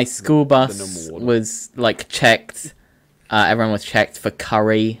 My school bus normal order. was like checked. Everyone was checked for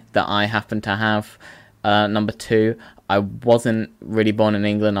curry that I happened to have. Number two, I wasn't really born in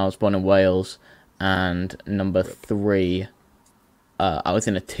England. I was born in Wales. And number three, I was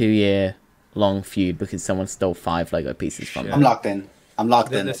in a 2-year-long feud because someone stole 5 Lego pieces from me. I'm locked in. I'm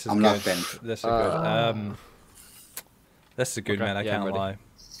locked in. This is I'm good. locked in. This is good. This is good, Okay, man. I yeah, I'm can't ready. lie.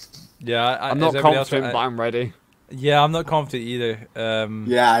 Yeah, I'm is not everybody else- confident, but I'm ready. yeah, I'm not confident either.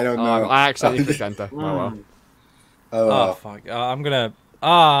 Yeah, I don't know. I accidentally clicked enter. Oh well. Oh fuck. I'm gonna.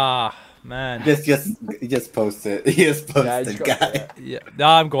 Man. Just post it. Just post Yeah, it, just gotta do guy. Yeah. No,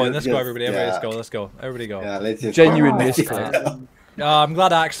 I'm going. Let's go, Just- everybody. yeah. Let's go. Everybody go. Yeah, let's just Genuine let's just- misclick. I'm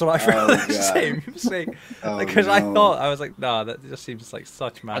glad I actually God. same. Oh, Because I no. thought I was like, nah, that just seems like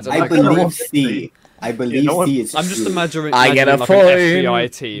such mad. don't I like believe C. I believe no one- C is I'm just true. imagining I get a like point. an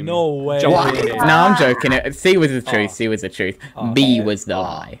FBI team. No way. jumping in. No, I'm joking. C was the truth. Oh. C was the truth. Oh. B was the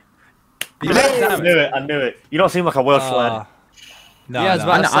lie. I knew it. You don't seem like a Welsh lad. No, Yeah, it's no.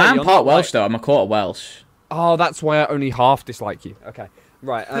 about- I say, am you're part not Welsh like- though. I'm a quarter Welsh. Oh, that's why I only half dislike you. Okay.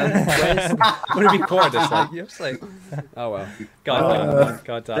 Right. Where's... Would it be cord? It's like, you're just like, Oh well. God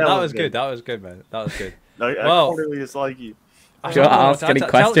damn. that That was was good. good. That was good, man. That was good. I Well- totally dislike you. Do you want to ask any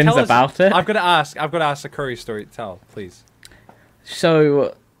questions us- about it? I've got to ask a curry story. Tell, please.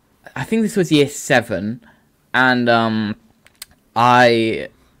 So, I think this was year 7, and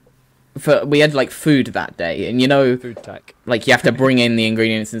we had like food that day, and you know, Food tech. like you have to bring in the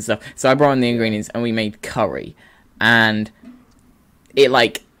ingredients and stuff. So I brought in the ingredients, and we made curry, and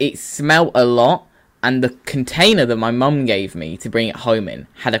it smelled a lot, and the container that my mum gave me to bring it home in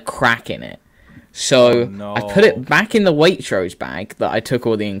had a crack in it. So Oh, no. I put it back in the Waitrose bag that I took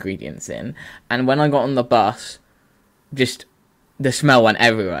all the ingredients in, and when I got on the bus, just the smell went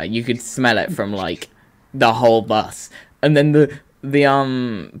everywhere. You could smell it from like the whole bus. And then the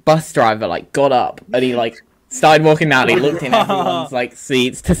bus driver like got up and he like started walking down. He looked in everyone's like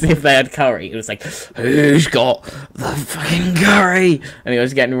seats to see if they had curry. He was like, "Who's got the fucking curry?" And he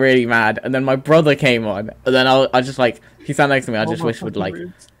was getting really mad. And then my brother came on, and then I just like he sat next to me. I just whispered like,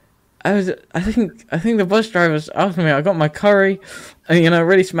 I think the bus driver's after me. I got my curry, and you know it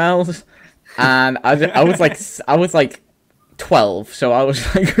really smells. And I was like 12, so I was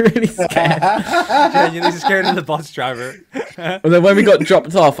like really scared. Genuinely scared of the bus driver. And then when we got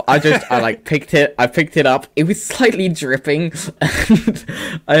dropped off, I picked it up. It was slightly dripping,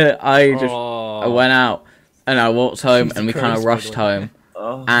 and I went out and I walked home, and we kind of rushed home.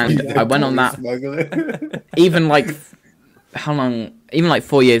 And I went on that. Smuggler. Even like how long? Even like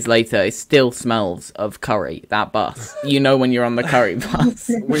 4 years later, it still smells of curry. That bus, you know, when you're on the curry bus.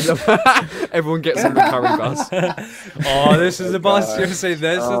 We love... Everyone gets on the curry bus. Oh, this is the bus. You're saying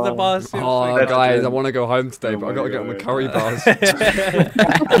this is the bus. You're Oh, saying- guys, good. I want to go home today, but I my got to get on the God. curry bus. Oh,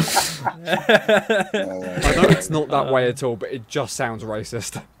 my I know it's not that way at all, but it just sounds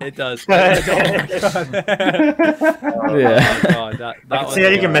racist. It does. Yeah. Oh, God, that See how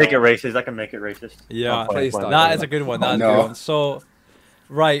you can make it racist. I can make it racist. Yeah, Please don't. that is a good one. That is a no. good one. So,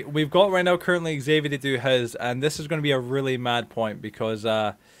 right, we've got right now currently Xavier to do his, and this is going to be a really mad point because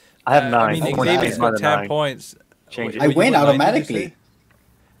I have 9. I mean, Oh, Xavier's wow. got 10 points. Change it. I Wait, win you got 9, did you automatically. say?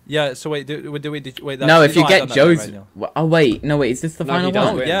 Yeah. So wait, wait. That's, No, if you no, I've get done that Joe's. right now. Oh wait, no wait. Is this the No, final you don't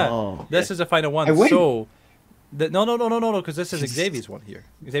one? win. Yeah, Oh. this is the final one. I win. So, No, because this is Xavier's one here.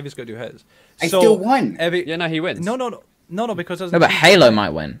 Xavier's got to do his. I still won. Yeah, no, he wins. No, because there's No, but Halo might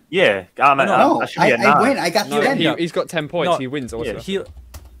win. Yeah, No, I should be at I 9. win. I got No, 10. he's got 10 points. No, He wins also. yeah.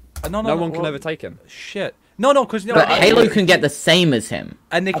 No No one can overtake him. Shit. No, because But Halo can get the same as him.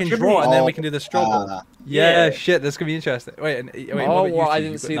 and they can should draw, be- and then we can do the straw ball. Yeah. Shit, this could be interesting. Wait, what Oh, about you, well, I Steve?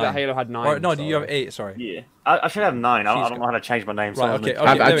 didn't You've got see that 9. Halo had 9. Or, no, do you so- have 8? Sorry. Yeah, I should have 9. I don't know how to change my name. So Right, I'm okay,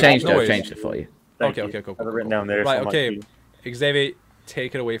 gonna- okay. I've changed no it. I've worries. changed it for you. Thank Okay, you. cool. I have it written down there. Right, so I'm okay. like, Xavier,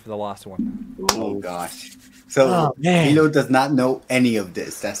 take it away for the last one. Oh gosh. So Oh, man. Halo does not know any of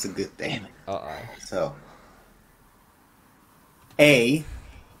this. That's a good thing. Uh-oh. So A,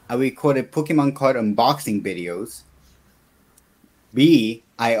 I recorded Pokemon card unboxing videos. B,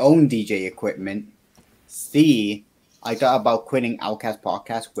 I own DJ equipment. C, I thought about quitting Outcast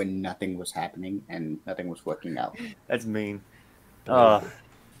podcast when nothing was happening and nothing was working out. That's mean.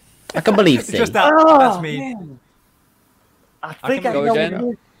 I can believe C. Just that. Oh, That's me. man. I think can I go know again. what it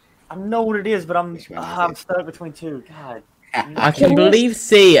is. I know what it is, but I'm Which one is I'm it? stuck between two. God. I can believe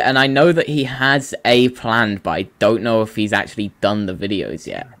C, and I know that he has A planned, but I don't know if he's actually done the videos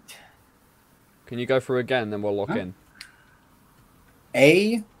yet. Can you go through again, then we'll lock in.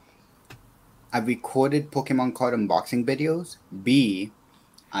 A, I recorded Pokemon card unboxing videos. B,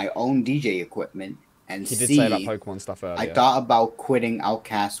 I own DJ equipment. And He did C, say about Pokemon stuff earlier. I thought about quitting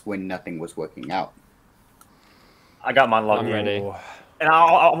Outcast when nothing was working out. I got mine logged I'm in. ready. And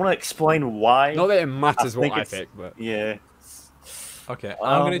I want to explain why. Not that it matters what think I it's- pick, but Yeah. Okay,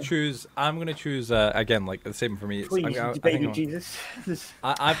 I'm gonna Um, choose. Again, like the same for me. It's, Please, I baby think Jesus.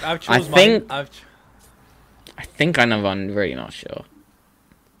 I've chosen think- mine. I think I know, I'm really not sure.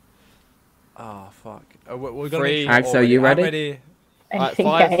 Oh fuck. We're gonna Three. make sure Axel, already. you I'm ready? ready. I Alright, think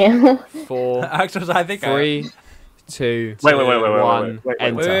 5. I am. 4, Axel's. I think. 3, 2, Wait, 1, wait.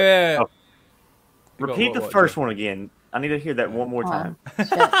 enter. Wait. Repeat the first one again. I need to hear that one more time.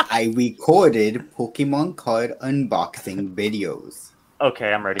 I recorded Pokemon card unboxing videos.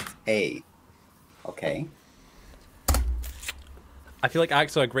 Okay, I'm ready. A. Okay. I feel like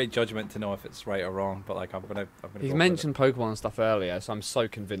Axel had great judgment to know if it's right or wrong, but like I'm gonna. He's go mentioned Pokemon stuff earlier, so I'm so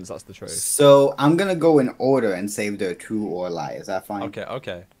convinced that's the truth. So I'm gonna go in order and say if they're true or lie. Is that fine? with it.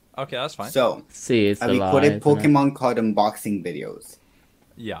 Okay, that's fine. So C is I the lie. recorded isn't it? Pokemon card unboxing videos.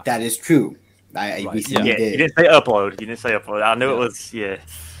 Yeah. That is true. I Right, recently Yeah, did. you didn't say upload. You didn't say upload. I knew it was. Yeah.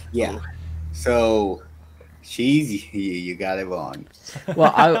 Yeah. So, you got it wrong.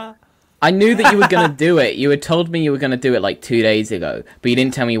 Well, I knew that you were gonna do it. You had told me you were gonna do it like 2 days ago, but you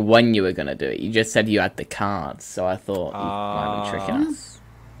didn't tell me when you were gonna do it. You just said you had the cards, so I thought you might have been tricking us.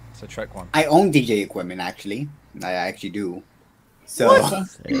 It's a trick one. I own DJ equipment actually. I actually do. So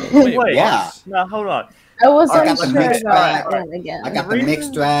Wait. Yeah. No, hold on. I was I got the unsure mixed about bag. it again. I got the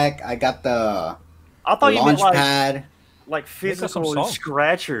mixed track. I got the I thought you meant launch like pad. like Make us some physical songs.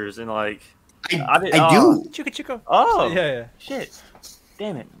 scratchers and like. I did- do. Chico. Oh. Yeah. Shit.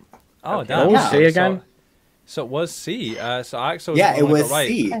 Damn it. Oh, Okay. damn. What was C again? So it was C. So Axel. Yeah, it was right.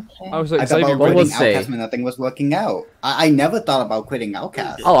 C. Okay. I was I like, thought Xavier, about What quitting was C? Outcast when nothing was working out. I never thought about quitting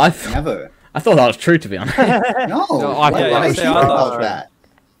Outcast. Oh, Never. I thought that was true, to be honest. No. No, why I would thought- I I think thought about so. that?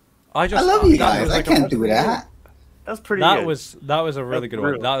 I just. I love you that guys. was I like can't do that. That was pretty That good. was a really That's good one.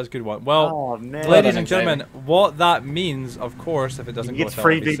 brutal. That was a good one. Well, Oh, man. ladies done, and gentlemen, what that means, of course, if it doesn't You go get well,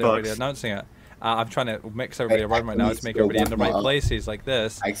 free obviously V-Bucks. everybody announcing it. I'm trying to mix everybody Hey, around right now needs to make to go everybody in the one right more up. places like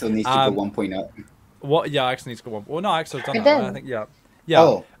this. Axel needs to go 1 point up. What? Yeah, Axel needs to go one. Well, no, Axel's done I that. Right? I did. think yeah.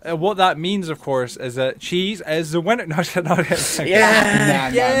 Oh. What that means, of course, is that Cheese is the winner. No, no.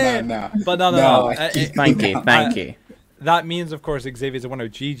 Nah. But no. Thank you. That means, of course, Xavier's the winner.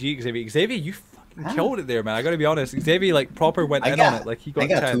 GG, Xavier. Xavier, you fucking killed it there, man. I gotta be honest. Xavier like proper went in on it. Like he got I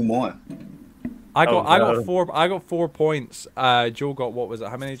got 10. 2 more. I Oh, got no. 4. I got 4 points. Joe got what was it?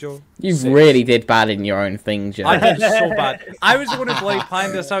 How many, Joe? You 6. really did bad in your own thing, Joe. I did so bad. I was the one who like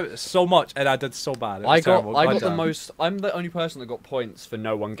planned this out so much, and I did so bad. It was I got terrible. the Goddamn. most. I'm the only person that got points for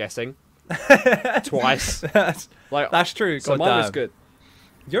no one guessing twice. That's true. So mine was goddamn. good.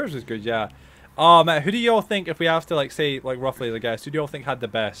 Yours was good, yeah. Oh man, who do y'all think, if we have to like say like roughly the guess, who do y'all think had the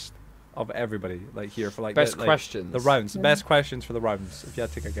best of everybody like here for like Best the, like, questions. the rounds, the best questions for the rounds? If you had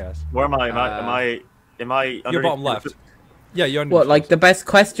to take a guess, Where am I? Am I you're underneath bottom left. Yeah, you're under What, the like first. the best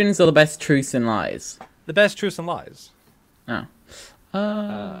questions or the best truths and lies? the best truths and lies. Oh.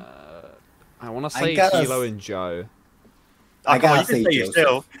 I want to I say gotta- Kilo and Joe. I come on, gotta you say can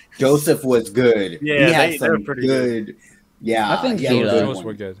yourself. Joseph was good. Yeah, he had they were some pretty good. Yeah, I think he had a Hilo- good Those one.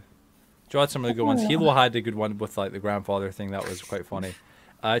 were good. Joe had some really good ones. Hilo had a good one with like the grandfather thing. That was quite funny.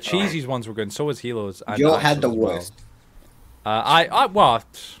 Cheesy's ones were good, and so was Hilo's. And Joe had the Axel's as well. worst. Well,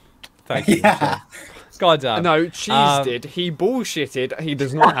 thank you. Yeah. Goddamn. No, Cheese did. He bullshitted. He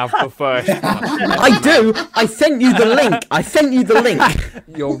does not have the first. I do. I sent you the link. I sent you the link.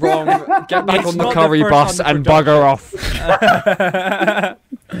 You're wrong. Get back It's on the not curry the bus first on and the bugger off.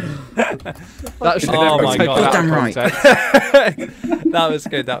 That should Oh never my take God. out of Damn right. context. That was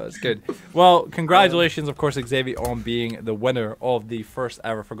good. That was good. Well, congratulations, of course, Xavier, on being the winner of the first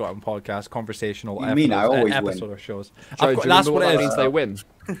ever Forgotten Podcast conversational You mean I always episode win? of shows. Joe, Of course, do you that's remember what what it that is. means they win?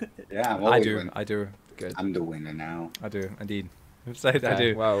 Yeah, I'm I always do. winning. I do. Good. I'm the winner now. I do. Indeed. I Okay,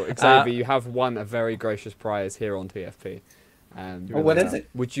 do. well, Xavier, you have won a very gracious prize here on TFP. Oh, what is it?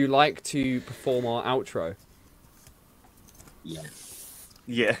 Would you like to perform our outro? Yeah.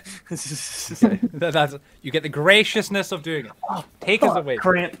 Yeah. That's, you get the graciousness of doing it. Take us away.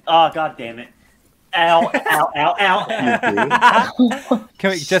 Cramp. Oh, God damn it. Ow, ow, ow, ow. Can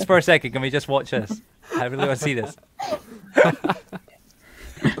we, just for a second, can we just watch this? I really want to see this.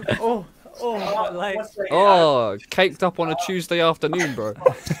 Oh, my legs. Oh, caked up on a Tuesday afternoon, bro.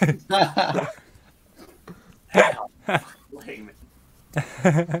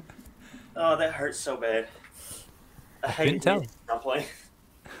 Oh, that hurts so bad. I hate Couldn't tell. I'm playing.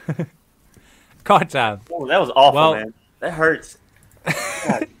 God damn. Oh, that was awful, Well- man. That hurts.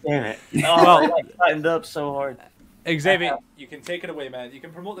 God damn it. Oh, Well- I like, tightened up so hard. Xavier, you can take it away, man. You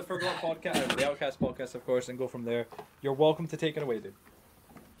can promote the Forgotten Podcast, the Outcast Podcast, of course, and go from there. You're welcome to take it away, dude.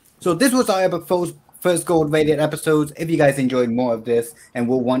 So this was our first gold rated episodes. If you guys enjoyed more of this and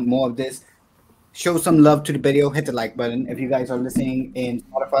will want more of this, show some love to the video. Hit the like button. If you guys are listening in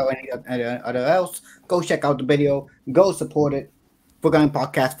Spotify or any other else, go check out the video. Go support it. Forgotten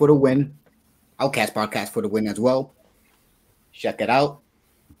Podcast for the win. Outcast Podcast for the win as well. Check it out.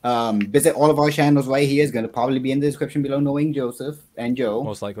 Visit all of our channels right here. It's going to probably be in the description below, knowing Joseph and Joe.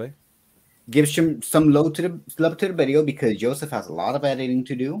 Most likely. Give some love to the video because Joseph has a lot of editing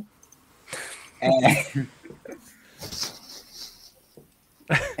to do. And,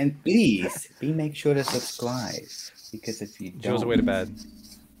 and please make sure to subscribe because if you don't, Joe's away to bed.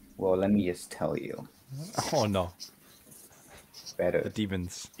 well, let me just tell you, Oh, no. The better.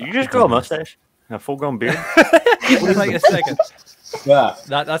 demons. Did you just grow a mustache? And a full-grown beard? Wait like a second. Yeah.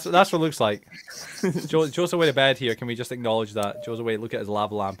 That's what it looks like. Joe's away to bed here. Can we just acknowledge that? Joe's away. Look at his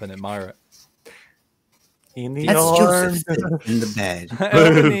lava lamp and admire it. In the That's arm. Joseph sitting in the bed.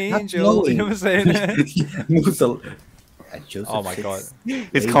 An angel. You know what I'm saying? Joseph Oh my sits God. He's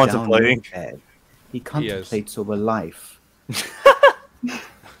laid down contemplating. in bed. He contemplates over life.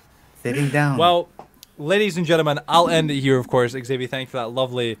 Sitting down. Well, ladies and gentlemen, I'll end it here, of course. Xavier, thank you for that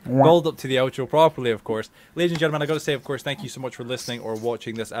lovely build up to the outro properly, of course. Ladies and gentlemen, I got to say, of course, thank you so much for listening or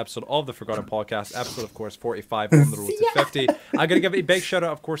watching this episode of the Forgotten Podcast, episode, of course, 45 on the road to 50. I'm going to give a big shout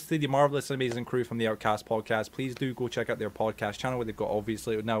out, of course, to the marvelous and amazing crew from the Outcast Podcast. Please do go check out their podcast channel where they've got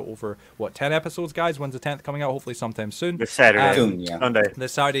obviously now over, 10 episodes, guys? When's the 10th coming out? Hopefully sometime soon. This Saturday. Soon, yeah. Sunday.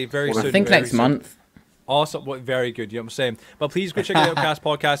 This Saturday, very soon. I think very next soon. month. Awesome, very good. You know what I'm saying? But please go check out the Outcast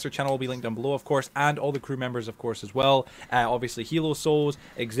Podcast. Their channel will be linked down below, of course, and all the crew members, of course, as well. Obviously, Hilo Souls,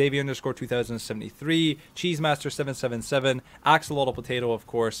 Xavier _2073, Cheesemaster777, Axolotl Potato, of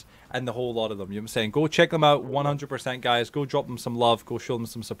course, and the whole lot of them. You know what I'm saying? Go check them out, 100%, guys. Go drop them some love. Go show them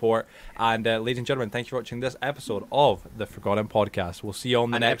some support. And ladies and gentlemen, thank you for watching this episode of the Forgotten Podcast. We'll see you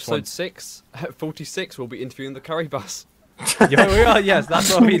on the And next episode 46, we'll be interviewing the curry bus. one. Yeah, we are. Yes, that's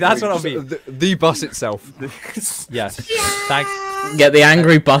what it'll be. That's what it'll be. The bus itself. Yes. Thanks. Get the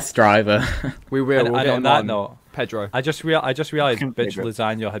angry bus driver. We will. And We'll get on him that on. note, Pedro. I just realized Bitch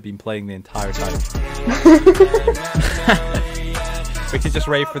Lasagna had been playing the entire time. We could just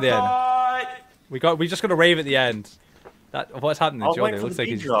rave for the end. We just got to rave at the end. What's happening, I'll Joe? wait It for looks the like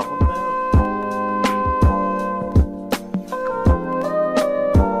beat he's drop.